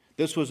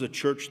 This was a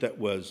church that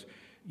was,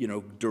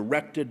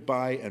 directed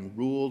by and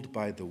ruled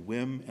by the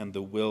whim and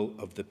the will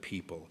of the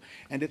people.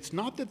 And it's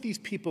not that these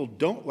people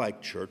don't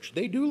like church.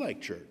 They do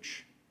like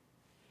church.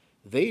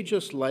 They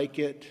just like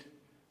it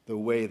the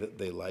way that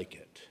they like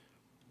it.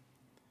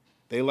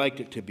 They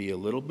liked it to be a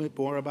little bit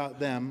more about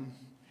them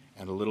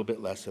and a little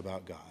bit less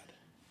about God.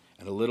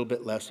 And a little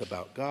bit less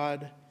about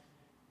God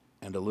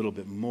and a little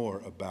bit more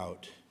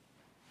about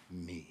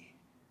me.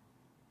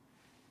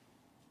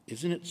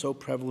 Isn't it so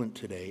prevalent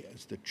today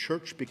as the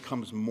church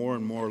becomes more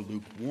and more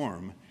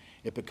lukewarm,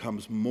 it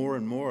becomes more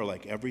and more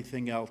like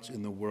everything else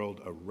in the world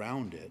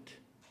around it.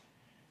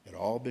 It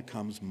all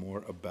becomes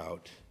more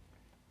about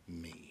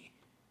me.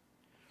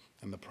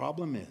 And the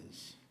problem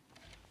is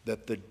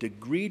that the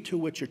degree to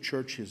which a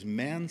church is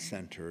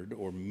man-centered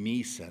or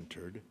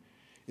me-centered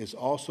is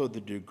also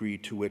the degree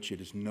to which it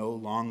is no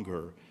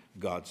longer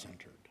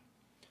God-centered.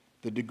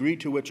 The degree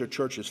to which a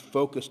church is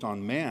focused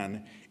on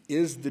man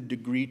is the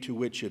degree to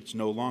which it's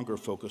no longer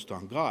focused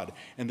on God.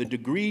 And the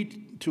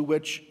degree to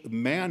which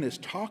man is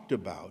talked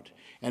about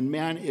and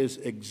man is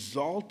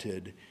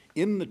exalted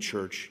in the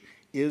church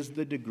is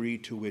the degree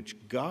to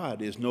which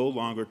God is no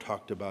longer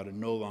talked about and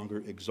no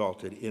longer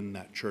exalted in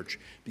that church,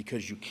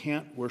 because you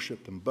can't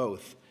worship them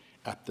both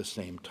at the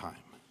same time.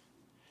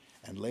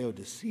 And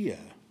Laodicea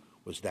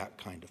was that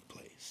kind of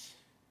place.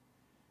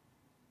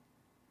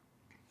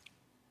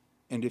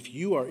 And if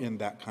you are in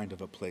that kind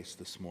of a place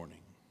this morning,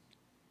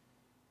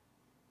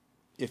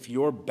 if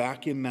you're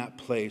back in that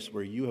place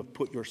where you have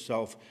put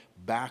yourself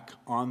back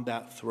on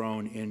that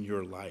throne in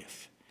your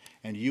life,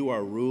 and you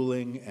are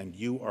ruling and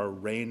you are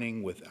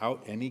reigning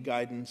without any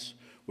guidance,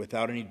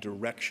 without any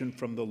direction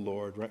from the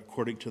Lord, right,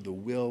 according to the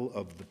will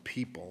of the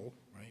people,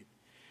 right?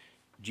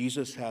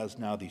 Jesus has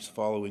now these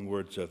following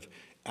words of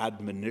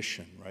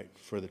admonition, right,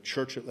 for the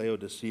church at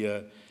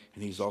Laodicea,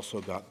 and he's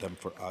also got them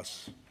for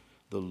us,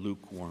 the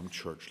lukewarm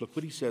church. Look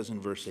what he says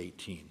in verse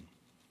 18.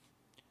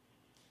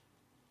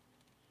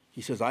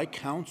 He says, I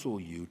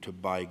counsel you to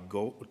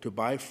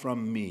buy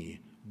from me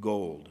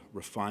gold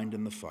refined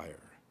in the fire,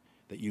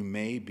 that you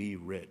may be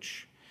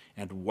rich,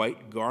 and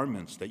white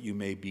garments that you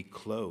may be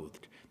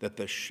clothed, that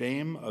the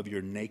shame of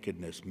your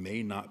nakedness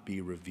may not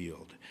be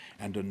revealed,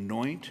 and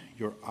anoint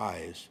your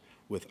eyes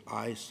with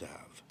eye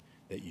salve,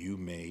 that you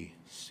may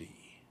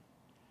see.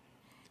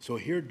 So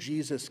here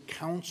Jesus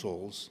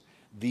counsels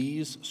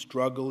these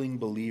struggling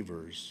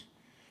believers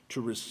to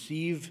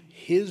receive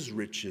his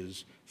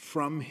riches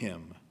from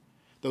him,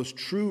 those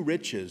true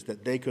riches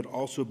that they could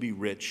also be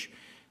rich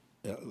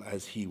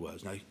as he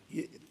was. Now,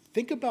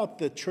 think about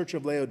the church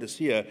of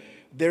Laodicea.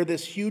 They're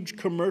this huge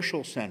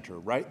commercial center,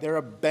 right? They're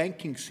a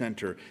banking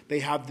center. They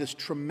have this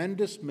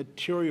tremendous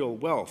material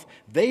wealth.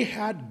 They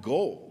had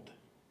gold.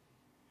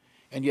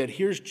 And yet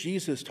here's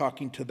Jesus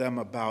talking to them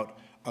about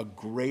a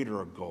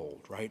greater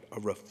gold, right? A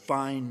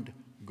refined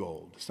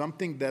gold,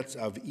 something that's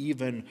of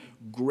even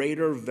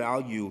greater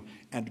value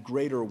and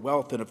greater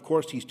wealth. And of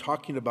course, he's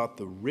talking about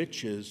the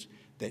riches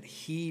that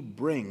he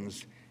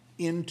brings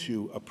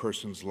into a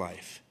person's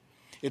life.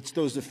 It's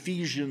those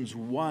Ephesians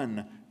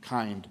 1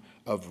 kind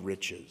of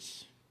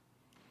riches.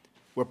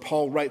 where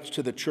Paul writes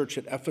to the church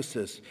at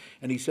Ephesus,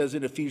 and he says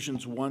in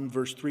Ephesians 1,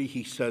 verse 3,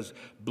 he says,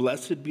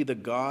 "Blessed be the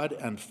God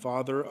and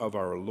Father of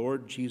our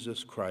Lord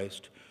Jesus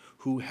Christ,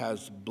 who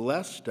has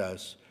blessed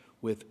us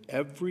with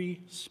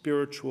every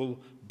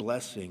spiritual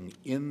blessing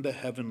in the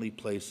heavenly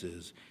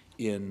places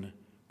in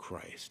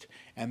Christ."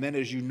 And then,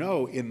 as you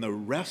know, in the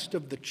rest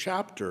of the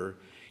chapter,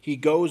 he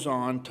goes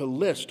on to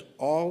list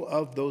all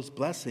of those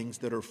blessings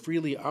that are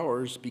freely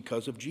ours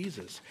because of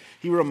Jesus.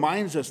 He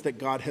reminds us that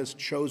God has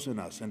chosen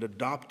us and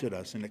adopted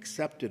us and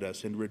accepted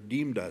us and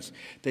redeemed us,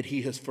 that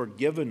he has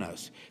forgiven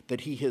us,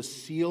 that he has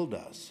sealed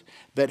us,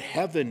 that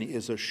heaven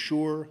is a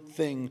sure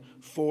thing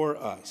for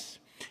us.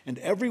 And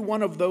every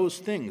one of those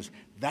things,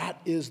 that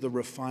is the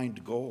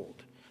refined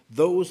gold.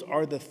 Those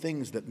are the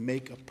things that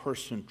make a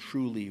person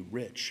truly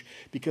rich.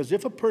 Because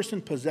if a person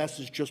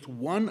possesses just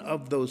one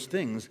of those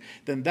things,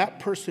 then that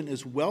person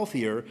is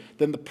wealthier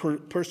than the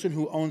person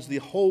who owns the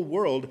whole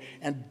world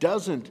and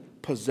doesn't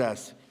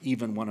possess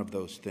even one of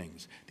those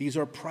things. These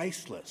are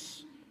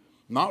priceless.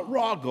 Not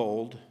raw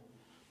gold,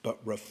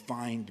 but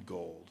refined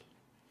gold.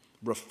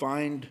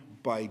 Refined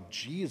by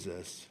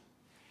Jesus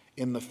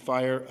in the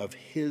fire of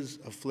his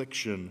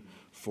affliction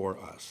for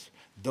us.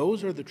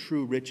 Those are the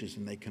true riches,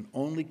 and they can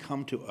only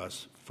come to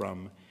us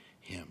from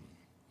him.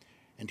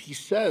 And he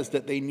says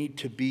that they need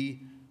to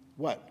be,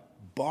 what?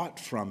 Bought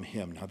from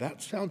him. Now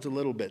that sounds a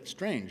little bit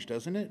strange,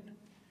 doesn't it?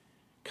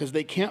 Because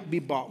they can't be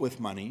bought with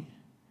money.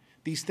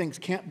 These things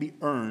can't be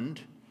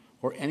earned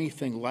or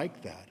anything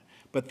like that.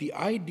 But the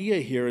idea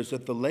here is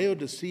that the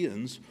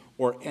Laodiceans,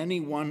 or any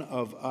one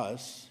of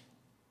us,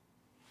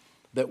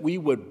 that we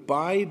would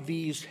buy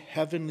these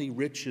heavenly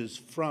riches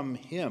from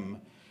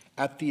him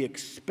at the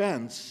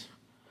expense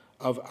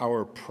of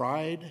our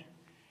pride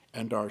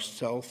and our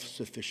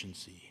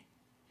self-sufficiency.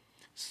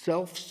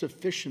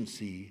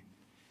 Self-sufficiency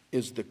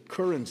is the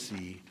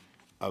currency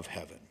of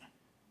heaven.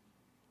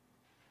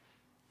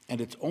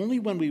 And it's only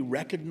when we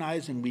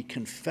recognize and we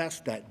confess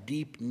that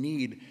deep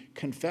need,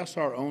 confess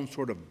our own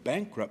sort of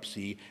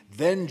bankruptcy,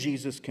 then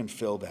Jesus can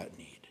fill that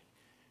need.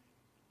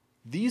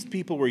 These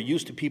people were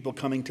used to people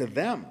coming to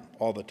them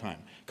all the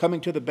time,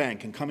 coming to the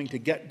bank and coming to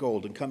get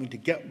gold and coming to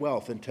get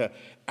wealth and to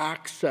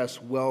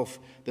access wealth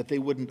that they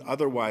wouldn't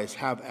otherwise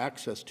have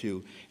access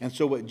to. And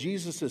so what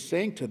Jesus is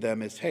saying to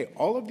them is, hey,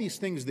 all of these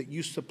things that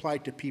you supply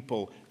to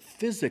people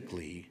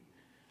physically,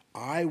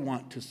 I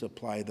want to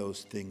supply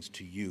those things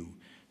to you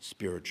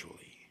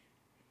spiritually.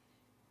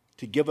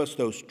 To give us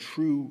those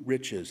true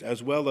riches,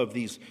 as well as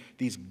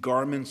these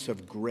garments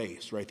of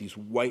grace, right? These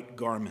white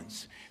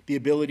garments, the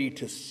ability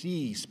to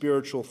see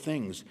spiritual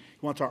things.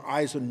 He wants our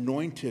eyes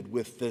anointed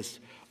with this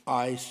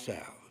eye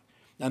salve.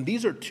 And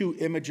these are two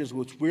images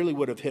which really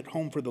would have hit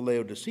home for the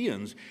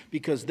Laodiceans,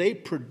 because they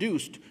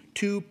produced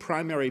two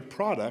primary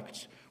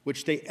products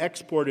which they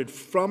exported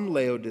from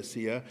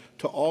Laodicea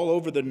to all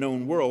over the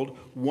known world.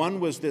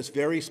 One was this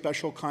very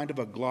special kind of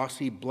a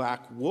glossy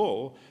black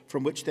wool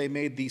from which they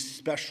made these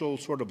special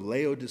sort of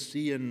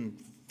Laodicean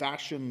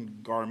fashion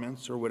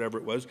garments or whatever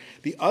it was.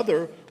 The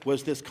other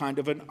was this kind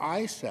of an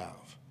eye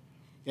salve.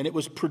 And it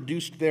was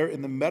produced there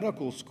in the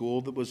medical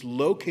school that was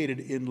located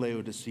in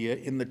Laodicea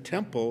in the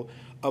temple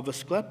of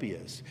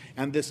Asclepius.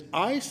 And this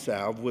eye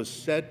salve was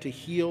said to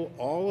heal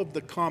all of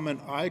the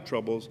common eye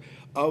troubles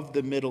of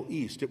the Middle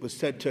East. It was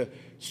said to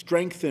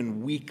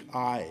strengthen weak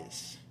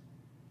eyes.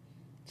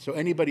 So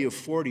anybody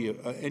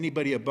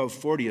above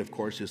 40, of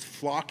course, is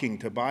flocking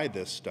to buy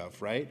this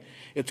stuff, right?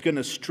 It's going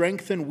to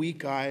strengthen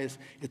weak eyes.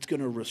 It's going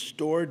to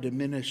restore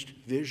diminished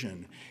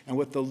vision. And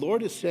what the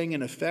Lord is saying,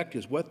 in effect,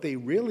 is what they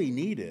really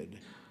needed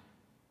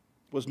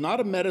was not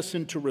a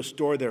medicine to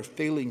restore their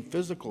failing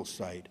physical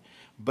sight,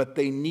 but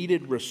they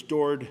needed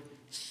restored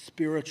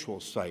spiritual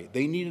sight.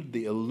 They needed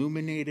the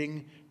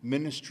illuminating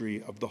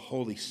ministry of the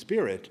Holy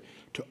Spirit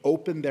to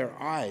open their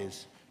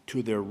eyes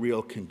to their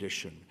real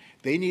condition.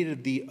 They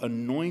needed the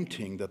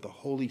anointing that the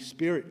Holy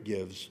Spirit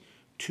gives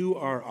to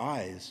our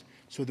eyes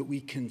so that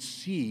we can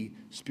see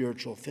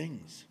spiritual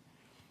things,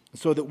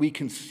 so that we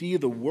can see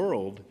the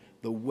world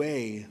the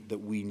way that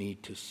we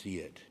need to see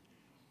it.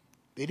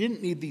 They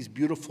didn't need these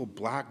beautiful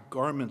black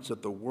garments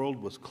that the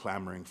world was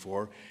clamoring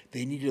for.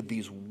 They needed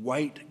these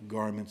white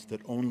garments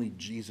that only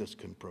Jesus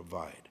can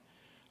provide.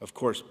 Of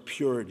course,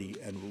 purity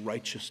and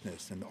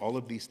righteousness and all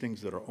of these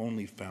things that are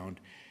only found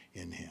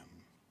in him.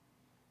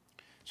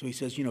 So he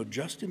says,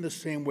 just in the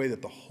same way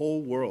that the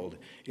whole world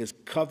is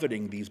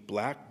coveting these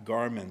black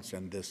garments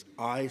and this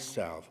eye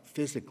salve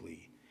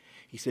physically,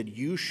 he said,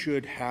 you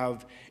should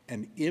have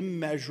an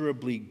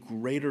immeasurably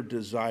greater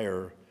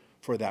desire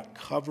for that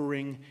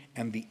covering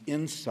and the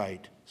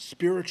insight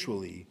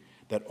spiritually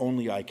that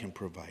only I can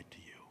provide to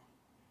you.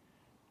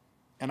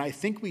 And I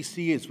think we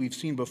see, as we've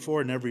seen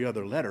before in every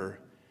other letter,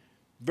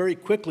 very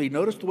quickly,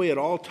 notice the way it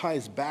all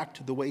ties back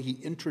to the way he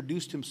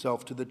introduced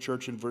himself to the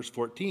church in verse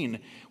 14,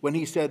 when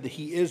he said that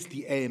he is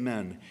the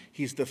Amen.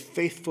 He's the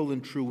faithful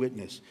and true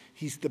witness.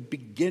 He's the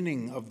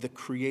beginning of the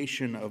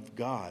creation of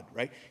God,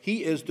 right?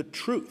 He is the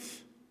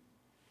truth.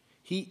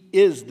 He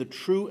is the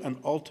true and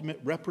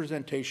ultimate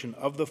representation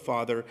of the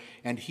Father,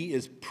 and he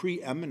is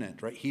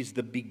preeminent, right? He's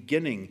the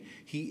beginning.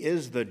 He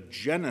is the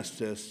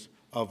genesis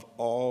of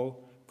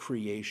all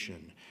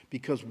creation.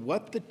 Because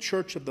what the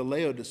church of the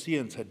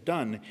Laodiceans had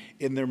done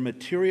in their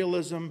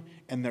materialism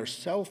and their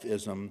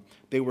selfism,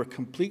 they were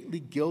completely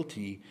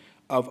guilty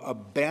of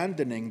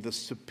abandoning the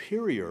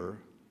superior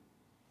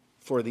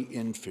for the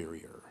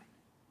inferior.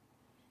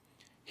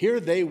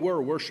 Here they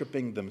were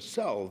worshiping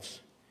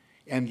themselves,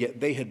 and yet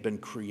they had been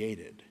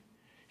created.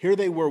 Here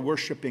they were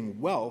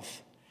worshiping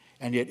wealth,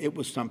 and yet it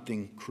was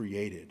something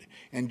created.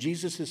 And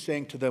Jesus is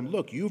saying to them,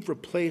 look, you've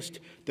replaced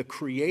the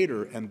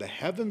creator and the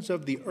heavens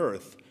of the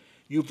earth.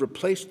 You've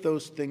replaced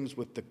those things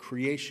with the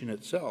creation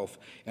itself,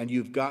 and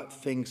you've got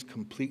things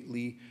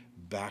completely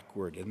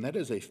backward. And that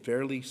is a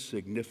fairly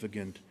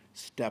significant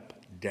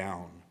step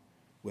down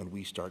when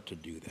we start to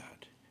do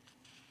that.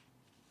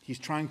 He's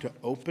trying to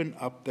open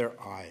up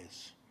their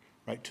eyes,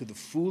 right, to the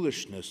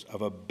foolishness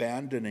of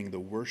abandoning the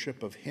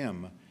worship of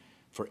him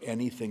for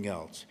anything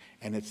else.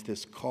 And it's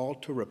this call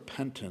to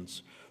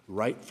repentance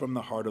right from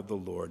the heart of the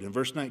Lord. In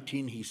verse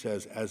 19, he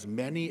says, as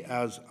many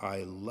as I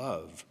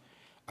love,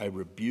 I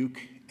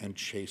rebuke and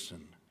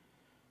chasten.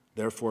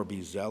 Therefore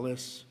be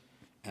zealous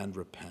and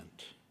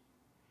repent.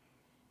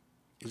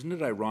 Isn't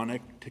it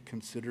ironic to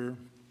consider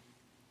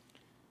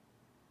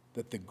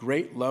that the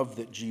great love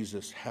that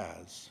Jesus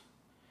has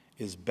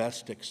is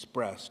best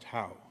expressed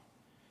how?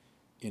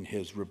 In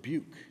his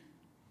rebuke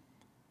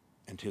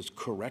and his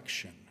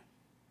correction.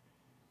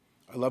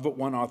 I love what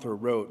one author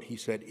wrote. He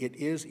said, it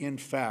is in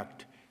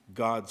fact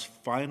God's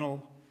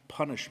final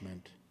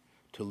punishment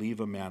to leave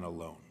a man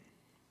alone.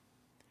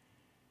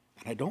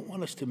 And I don't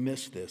want us to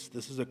miss this.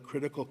 This is a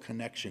critical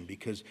connection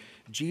because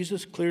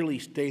Jesus clearly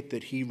states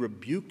that he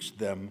rebukes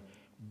them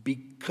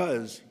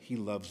because he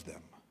loves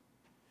them.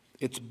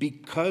 It's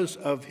because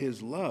of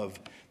his love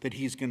that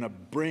he's going to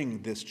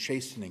bring this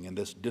chastening and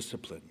this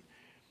discipline.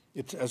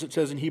 It's, as it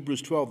says in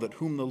Hebrews 12, that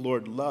whom the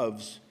Lord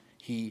loves,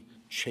 he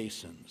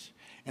chastens.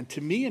 And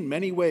to me, in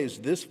many ways,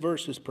 this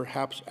verse is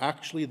perhaps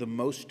actually the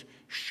most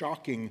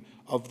shocking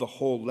of the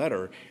whole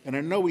letter. And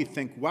I know we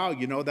think, wow,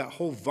 you know, that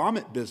whole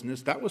vomit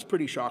business, that was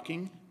pretty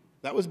shocking.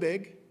 That was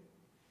big.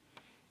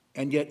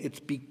 And yet it's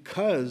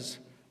because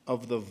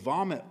of the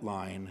vomit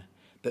line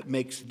that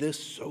makes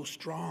this so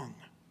strong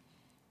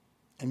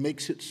and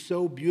makes it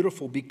so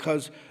beautiful,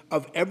 because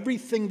of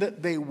everything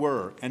that they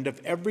were and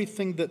of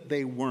everything that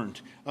they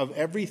weren't, of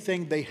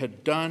everything they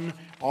had done,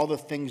 all the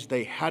things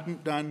they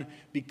hadn't done,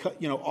 because,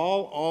 you know,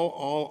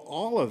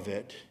 all of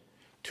it,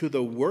 to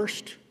the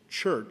worst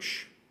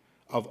church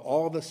of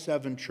all the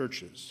 7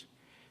 churches,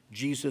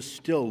 Jesus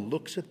still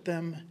looks at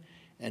them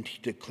and he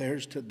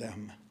declares to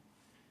them,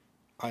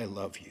 I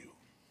love you.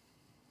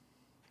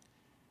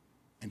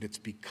 And it's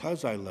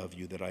because I love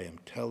you that I am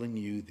telling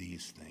you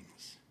these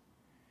things.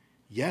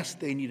 Yes,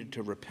 they needed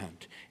to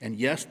repent, and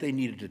yes, they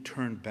needed to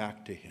turn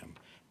back to him,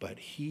 but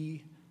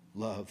he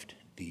loved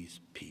these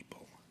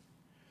people.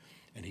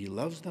 And he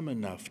loves them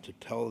enough to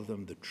tell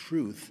them the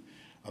truth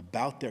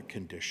about their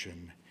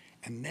condition,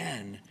 and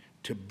then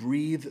to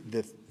breathe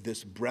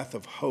this breath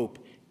of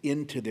hope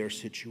into their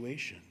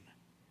situation.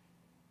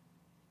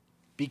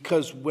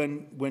 Because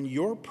when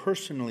you're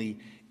personally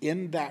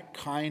in that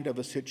kind of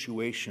a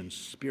situation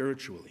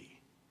spiritually,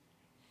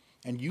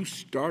 and you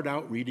start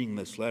out reading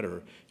this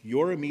letter,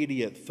 your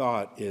immediate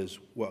thought is,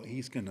 well,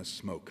 he's going to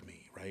smoke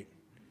me, right?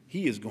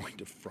 He is going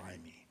to fry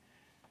me.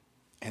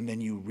 And then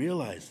you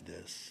realize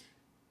this,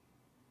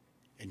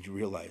 and you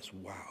realize,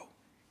 wow,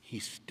 he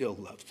still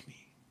loves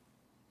me.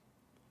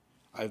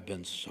 I've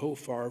been so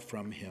far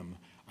from him.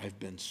 I've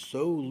been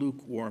so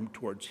lukewarm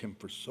towards him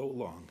for so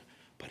long,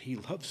 but he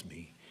loves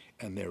me,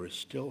 and there is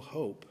still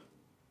hope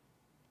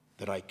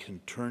that I can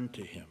turn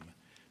to him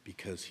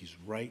because he's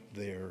right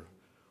there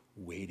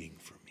waiting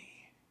for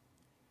me.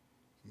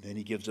 And then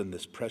he gives them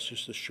this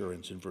precious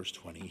assurance in verse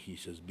 20. He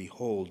says,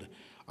 behold,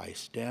 I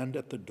stand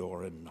at the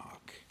door and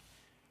knock.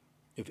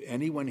 If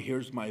anyone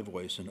hears my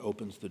voice and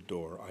opens the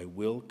door, I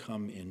will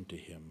come into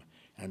him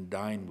and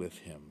dine with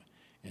him,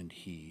 and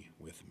he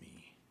with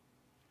me.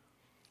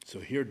 So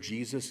here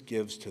Jesus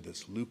gives to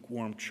this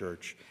lukewarm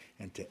church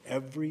and to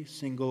every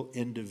single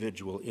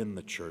individual in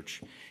the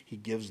church, he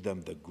gives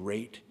them the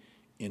great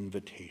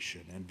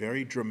invitation. And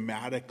very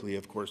dramatically,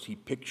 of course, he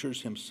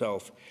pictures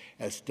himself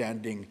as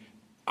standing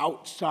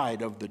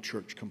outside of the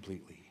church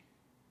completely.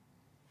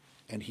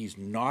 And he's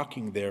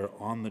knocking there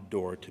on the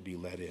door to be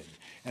let in.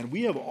 And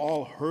we have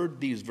all heard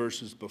these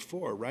verses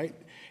before, right?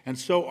 And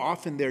so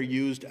often they're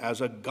used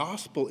as a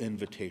gospel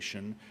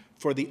invitation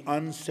for the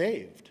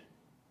unsaved.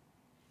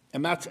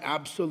 And that's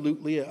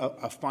absolutely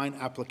a fine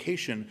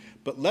application.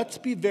 But let's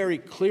be very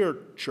clear,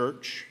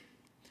 church,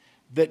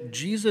 that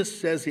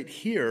Jesus says it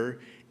here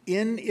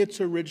in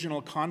its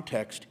original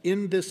context.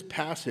 In this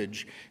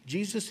passage,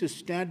 Jesus is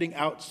standing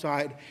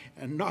outside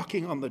and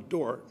knocking on the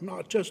door,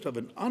 not just of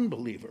an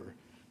unbeliever,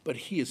 but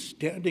he is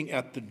standing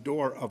at the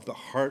door of the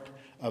heart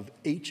of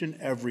each and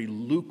every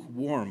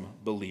lukewarm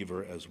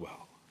believer as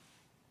well.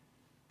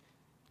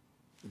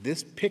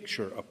 This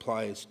picture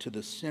applies to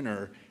the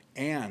sinner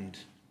and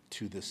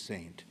to the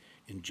saint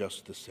in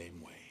just the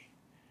same way.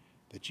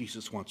 That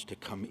Jesus wants to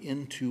come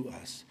into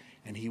us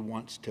and he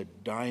wants to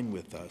dine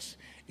with us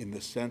in the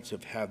sense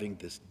of having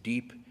this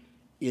deep,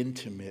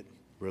 intimate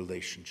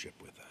relationship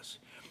with us.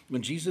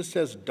 When Jesus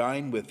says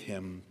dine with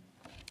him,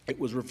 it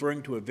was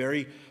referring to a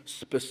very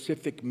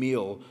specific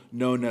meal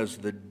known as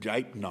the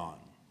diapnon.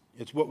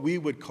 It's what we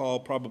would call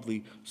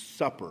probably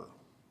supper.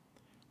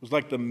 It was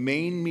like the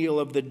main meal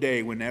of the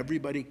day when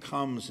everybody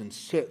comes and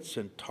sits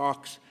and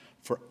talks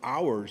for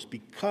hours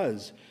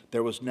because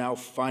there was now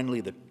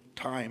finally the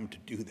time to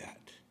do that.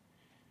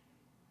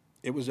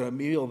 It was a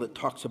meal that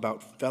talks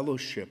about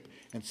fellowship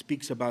and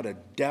speaks about a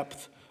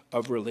depth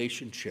of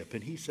relationship.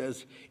 And he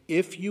says,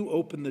 if you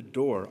open the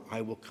door,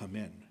 I will come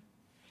in.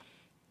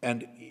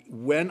 And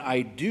when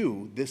I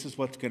do, this is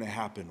what's going to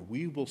happen.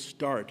 We will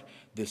start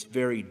this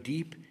very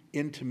deep,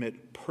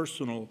 intimate,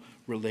 personal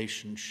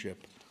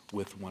relationship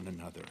with one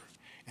another.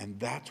 And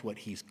that's what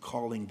he's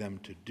calling them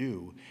to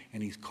do.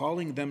 And he's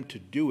calling them to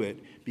do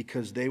it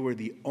because they were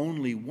the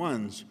only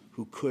ones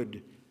who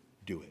could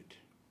do it.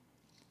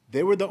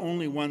 They were the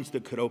only ones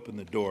that could open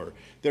the door.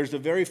 There's a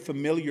very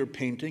familiar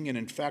painting, and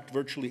in fact,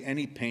 virtually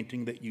any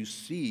painting that you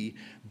see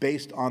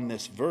based on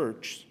this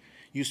verse,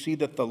 you see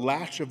that the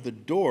latch of the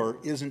door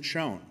isn't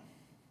shown.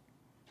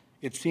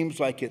 It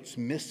seems like it's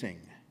missing.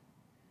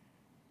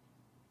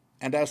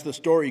 And as the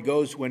story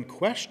goes, when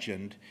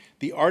questioned,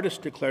 the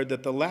artist declared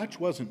that the latch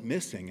wasn't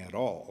missing at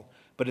all,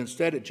 but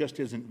instead it just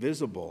isn't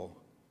visible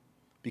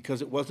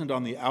because it wasn't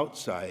on the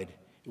outside,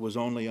 it was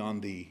only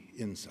on the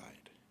inside.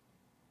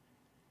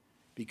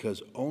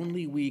 Because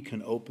only we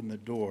can open the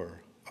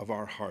door of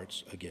our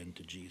hearts again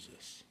to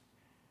Jesus.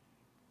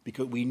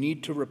 Because we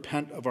need to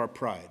repent of our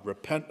pride,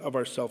 repent of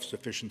our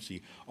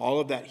self-sufficiency, all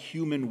of that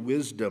human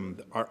wisdom,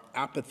 our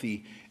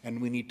apathy,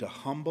 and we need to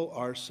humble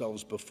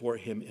ourselves before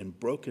him in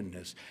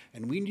brokenness.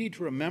 And we need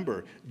to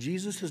remember,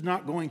 Jesus is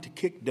not going to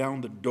kick down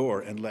the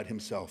door and let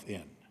himself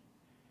in.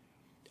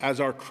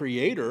 As our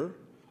creator,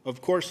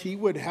 of course, he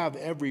would have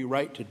every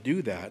right to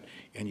do that,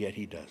 and yet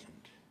he doesn't.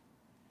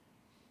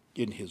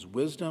 In his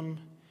wisdom,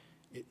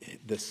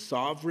 the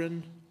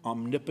sovereign,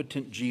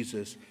 omnipotent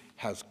Jesus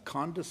has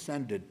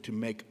condescended to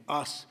make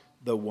us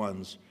the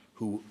ones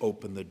who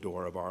open the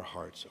door of our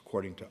hearts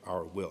according to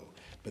our will.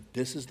 But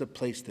this is the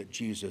place that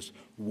Jesus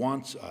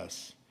wants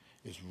us,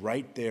 is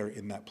right there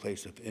in that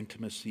place of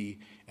intimacy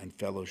and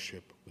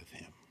fellowship with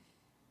him.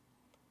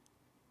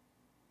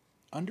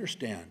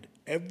 Understand,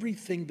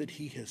 everything that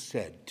he has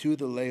said to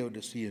the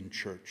Laodicean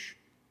church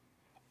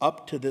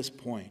up to this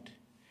point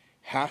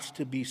has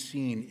to be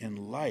seen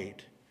in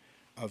light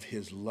of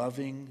his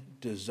loving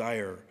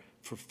desire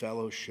for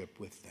fellowship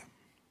with them,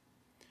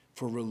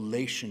 for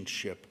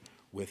relationship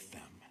with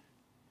them.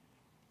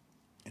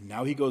 And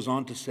now he goes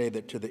on to say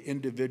that to the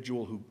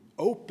individual who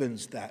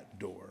opens that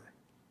door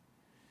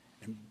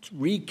and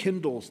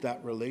rekindles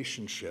that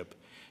relationship,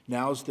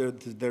 now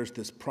there's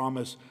this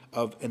promise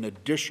of an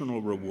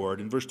additional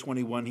reward. In verse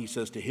 21, he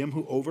says, to him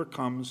who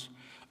overcomes,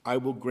 I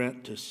will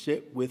grant to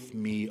sit with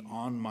me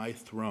on my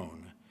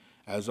throne,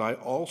 as I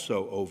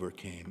also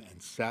overcame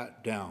and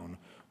sat down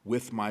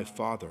with my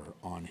Father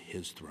on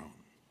his throne.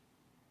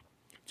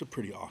 It's a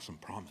pretty awesome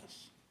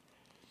promise.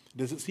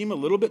 Does it seem a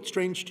little bit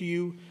strange to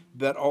you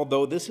that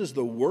although this is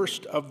the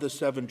worst of the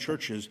 7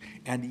 churches,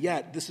 and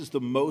yet this is the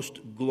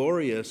most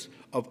glorious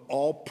of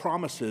all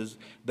promises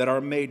that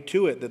are made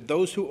to it, that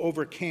those who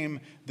overcame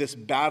this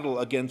battle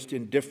against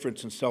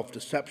indifference and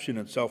self-deception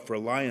and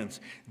self-reliance,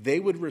 they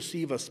would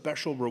receive a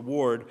special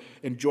reward,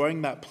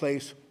 enjoying that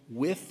place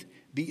with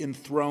the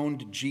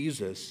enthroned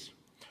Jesus,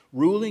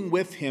 ruling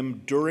with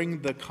him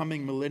during the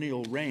coming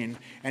millennial reign,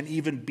 and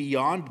even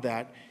beyond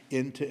that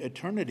into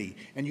eternity.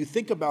 And you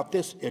think about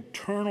this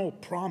eternal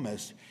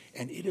promise,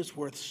 and it is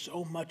worth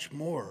so much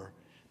more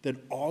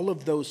than all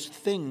of those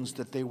things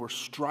that they were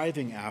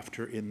striving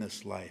after in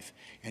this life.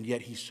 And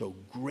yet he so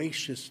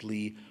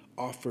graciously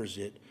offers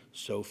it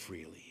so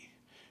freely.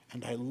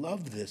 And I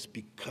love this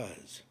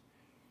because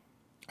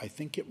I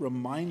think it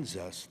reminds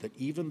us that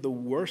even the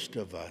worst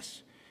of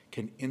us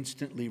can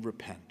instantly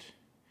repent.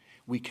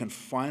 We can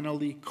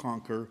finally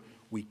conquer,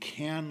 we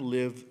can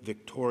live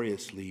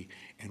victoriously,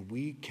 and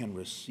we can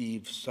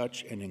receive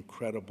such an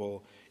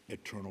incredible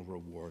eternal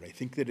reward. I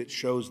think that it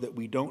shows that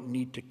we don't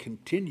need to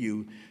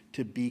continue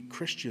to be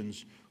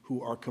Christians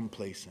who are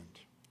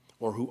complacent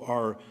or who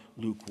are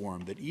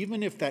lukewarm. That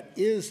even if that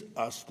is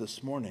us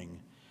this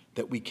morning,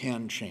 that we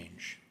can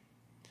change.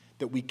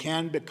 That we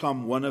can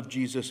become one of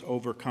Jesus'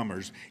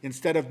 overcomers.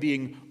 Instead of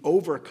being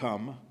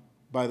overcome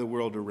by the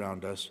world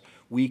around us,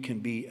 we can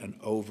be an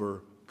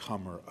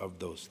overcomer of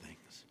those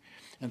things.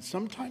 And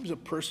sometimes a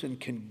person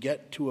can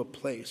get to a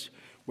place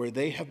where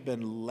they have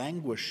been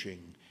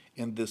languishing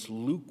in this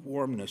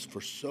lukewarmness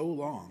for so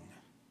long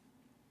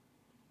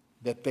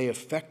that they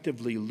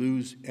effectively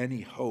lose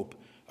any hope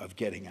of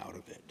getting out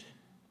of it.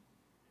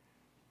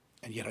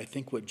 And yet I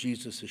think what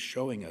Jesus is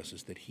showing us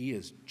is that he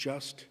is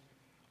just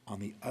on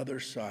the other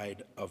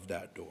side of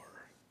that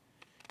door.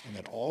 And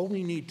that all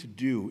we need to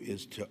do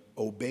is to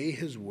obey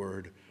his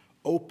word,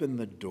 open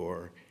the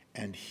door,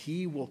 and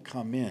he will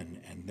come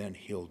in, and then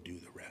he'll do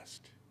the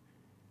rest.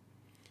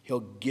 He'll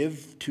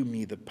give to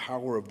me the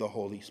power of the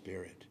Holy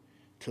Spirit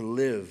to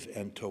live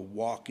and to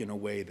walk in a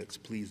way that's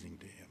pleasing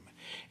to him.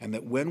 And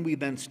that when we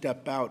then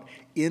step out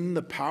in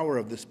the power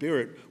of the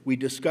Spirit, we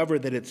discover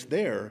that it's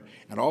there,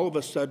 and all of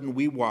a sudden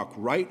we walk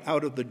right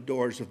out of the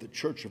doors of the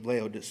church of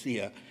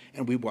Laodicea,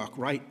 and we walk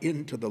right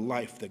into the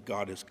life that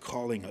God is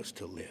calling us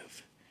to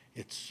live.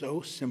 It's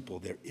so simple.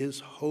 There is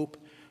hope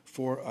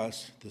for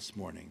us this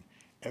morning,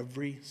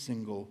 every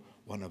single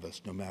one of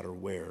us, no matter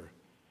where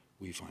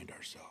we find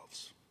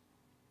ourselves.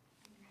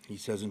 He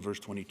says in verse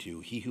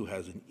 22, he who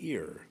has an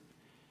ear,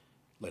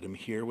 let him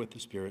hear what the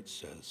Spirit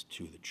says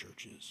to the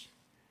churches.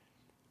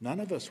 None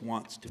of us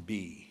wants to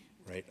be,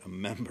 right, a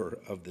member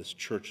of this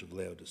church of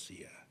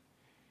Laodicea.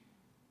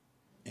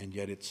 And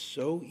yet it's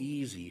so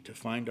easy to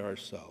find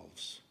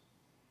ourselves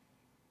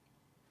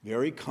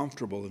very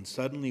comfortable, and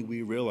suddenly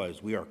we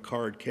realize we are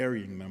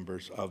card-carrying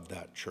members of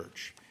that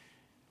church.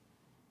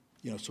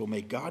 So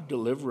may God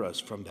deliver us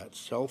from that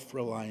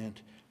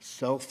self-reliant,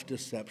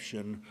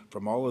 self-deception,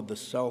 from all of the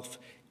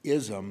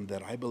self-ism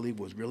that I believe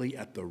was really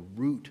at the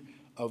root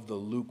of the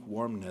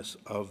lukewarmness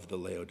of the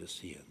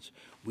Laodiceans.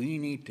 We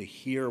need to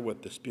hear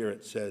what the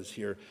Spirit says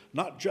here,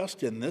 not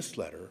just in this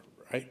letter,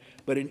 right,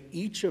 but in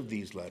each of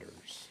these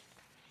letters.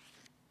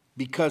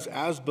 Because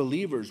as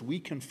believers, we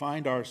can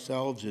find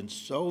ourselves in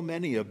so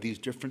many of these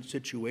different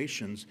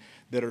situations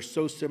that are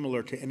so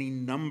similar to any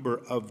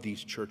number of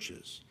these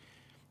churches.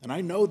 And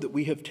I know that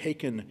we have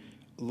taken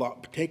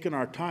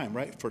our time,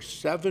 right? For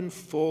 7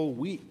 full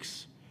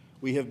weeks,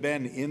 we have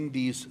been in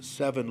these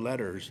 7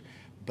 letters,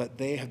 but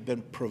they have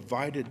been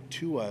provided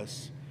to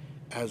us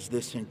as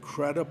this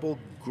incredible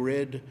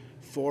grid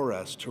for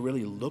us to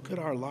really look at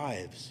our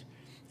lives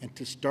and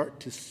to start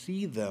to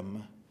see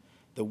them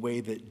the way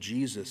that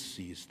Jesus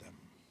sees them.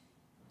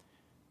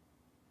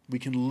 We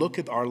can look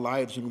at our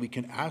lives and we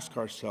can ask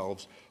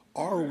ourselves,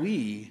 are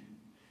we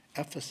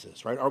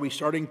Ephesus, right? Are we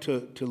starting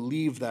to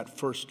leave that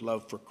first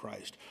love for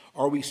Christ?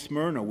 Are we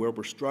Smyrna, where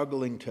we're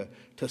struggling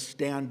to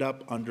stand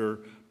up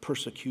under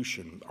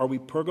persecution? Are we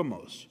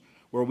Pergamos,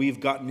 where we've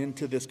gotten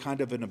into this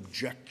kind of an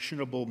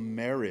objectionable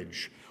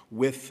marriage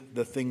with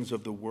the things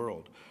of the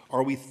world?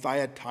 Are we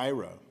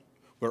Thyatira,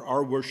 where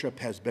our worship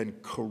has been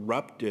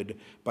corrupted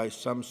by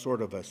some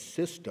sort of a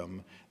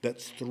system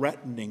that's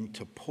threatening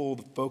to pull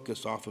the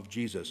focus off of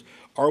Jesus?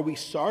 Are we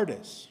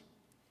Sardis?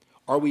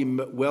 Are we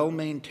well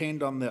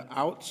maintained on the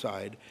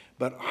outside,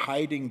 but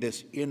hiding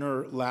this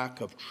inner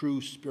lack of true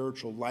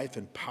spiritual life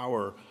and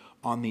power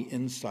on the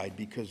inside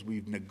because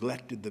we've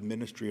neglected the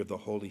ministry of the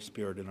Holy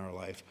Spirit in our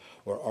life?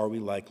 Or are we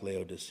like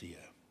Laodicea?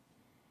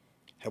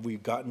 Have we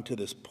gotten to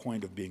this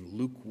point of being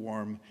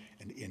lukewarm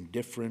and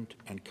indifferent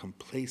and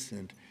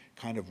complacent,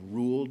 kind of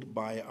ruled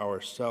by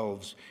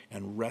ourselves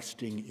and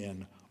resting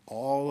in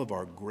all of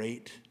our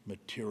great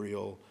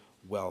material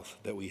wealth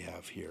that we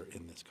have here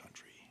in this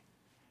country?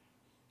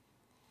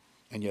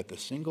 And yet the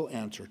single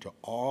answer to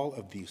all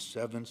of these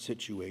 7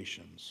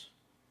 situations,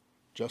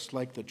 just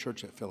like the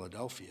church at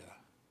Philadelphia,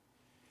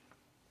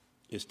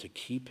 is to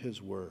keep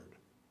his word,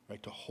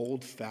 right? To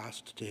hold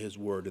fast to his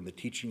word and the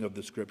teaching of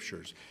the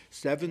scriptures.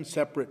 7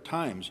 separate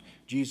times,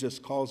 Jesus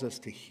calls us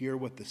to hear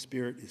what the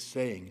Spirit is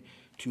saying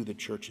to the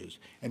churches.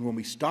 And when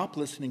we stop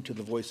listening to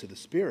the voice of the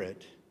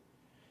Spirit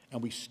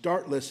and we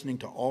start listening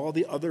to all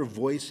the other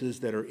voices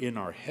that are in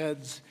our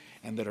heads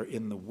and that are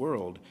in the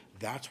world,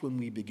 that's when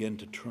we begin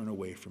to turn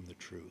away from the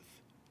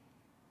truth.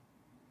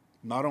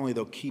 Not only,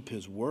 though, keep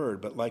his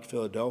word, but like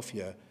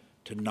Philadelphia,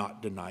 to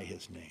not deny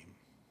his name.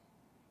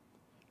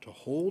 To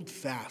hold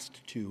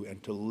fast to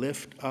and to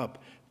lift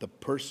up the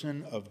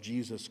person of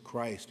Jesus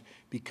Christ,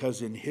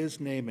 because in his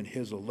name and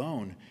his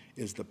alone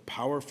is the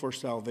power for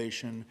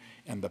salvation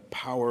and the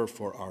power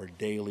for our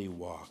daily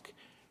walk.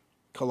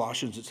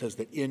 Colossians, it says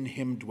that in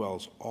him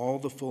dwells all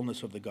the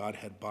fullness of the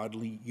Godhead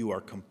bodily. You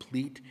are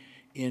complete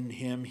in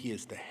him. He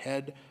is the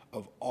head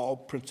of all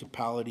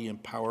principality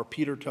and power.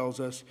 Peter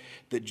tells us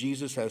that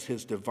Jesus, as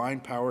his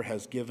divine power,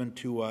 has given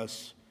to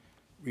us,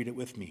 read it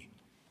with me,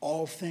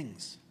 all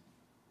things.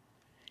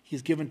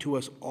 He's given to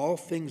us all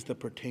things that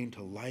pertain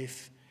to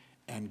life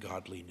and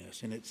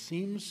godliness. And it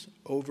seems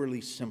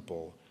overly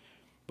simple,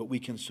 but we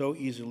can so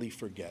easily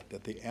forget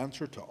that the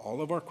answer to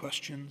all of our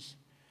questions,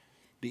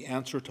 the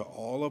answer to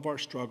all of our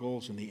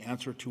struggles, and the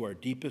answer to our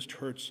deepest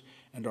hurts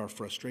and our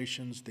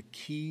frustrations, the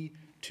key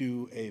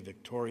to a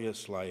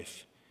victorious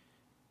life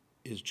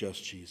is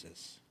just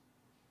Jesus,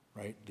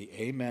 right? The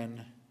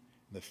amen,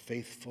 the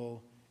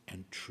faithful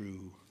and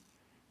true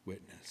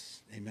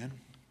witness. Amen?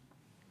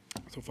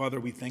 So, Father,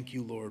 we thank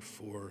you, Lord,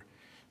 for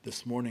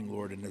this morning,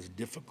 Lord, and as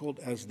difficult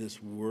as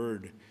this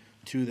word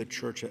to the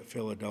church at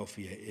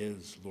Philadelphia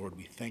is, Lord,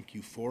 we thank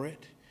you for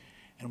it.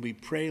 And we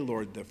pray,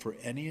 Lord, that for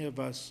any of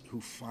us who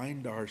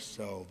find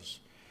ourselves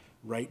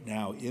right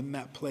now in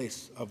that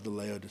place of the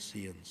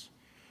Laodiceans,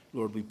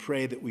 Lord, we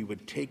pray that we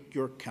would take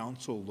your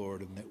counsel,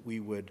 Lord, and that we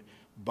would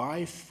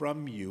buy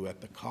from you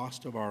at the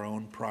cost of our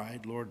own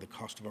pride, Lord, the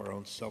cost of our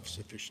own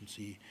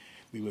self-sufficiency.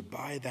 We would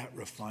buy that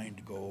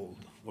refined gold,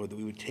 Lord, that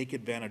we would take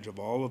advantage of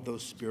all of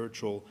those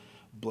spiritual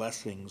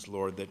blessings,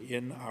 Lord, that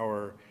in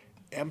our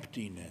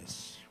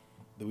emptiness,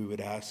 that we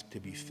would ask to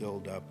be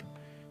filled up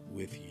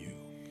with you.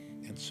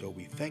 And so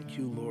we thank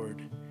you,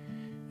 Lord,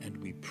 and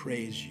we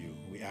praise you.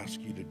 We ask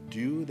you to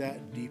do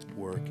that deep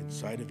work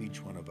inside of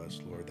each one of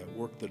us, Lord, that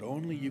work that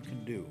only you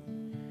can do.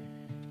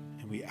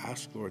 And we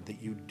ask, Lord,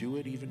 that you do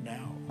it even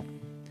now.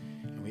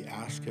 And we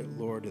ask it,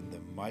 Lord, in the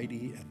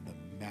mighty and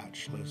the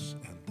matchless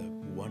and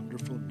the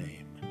wonderful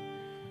name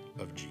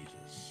of Jesus.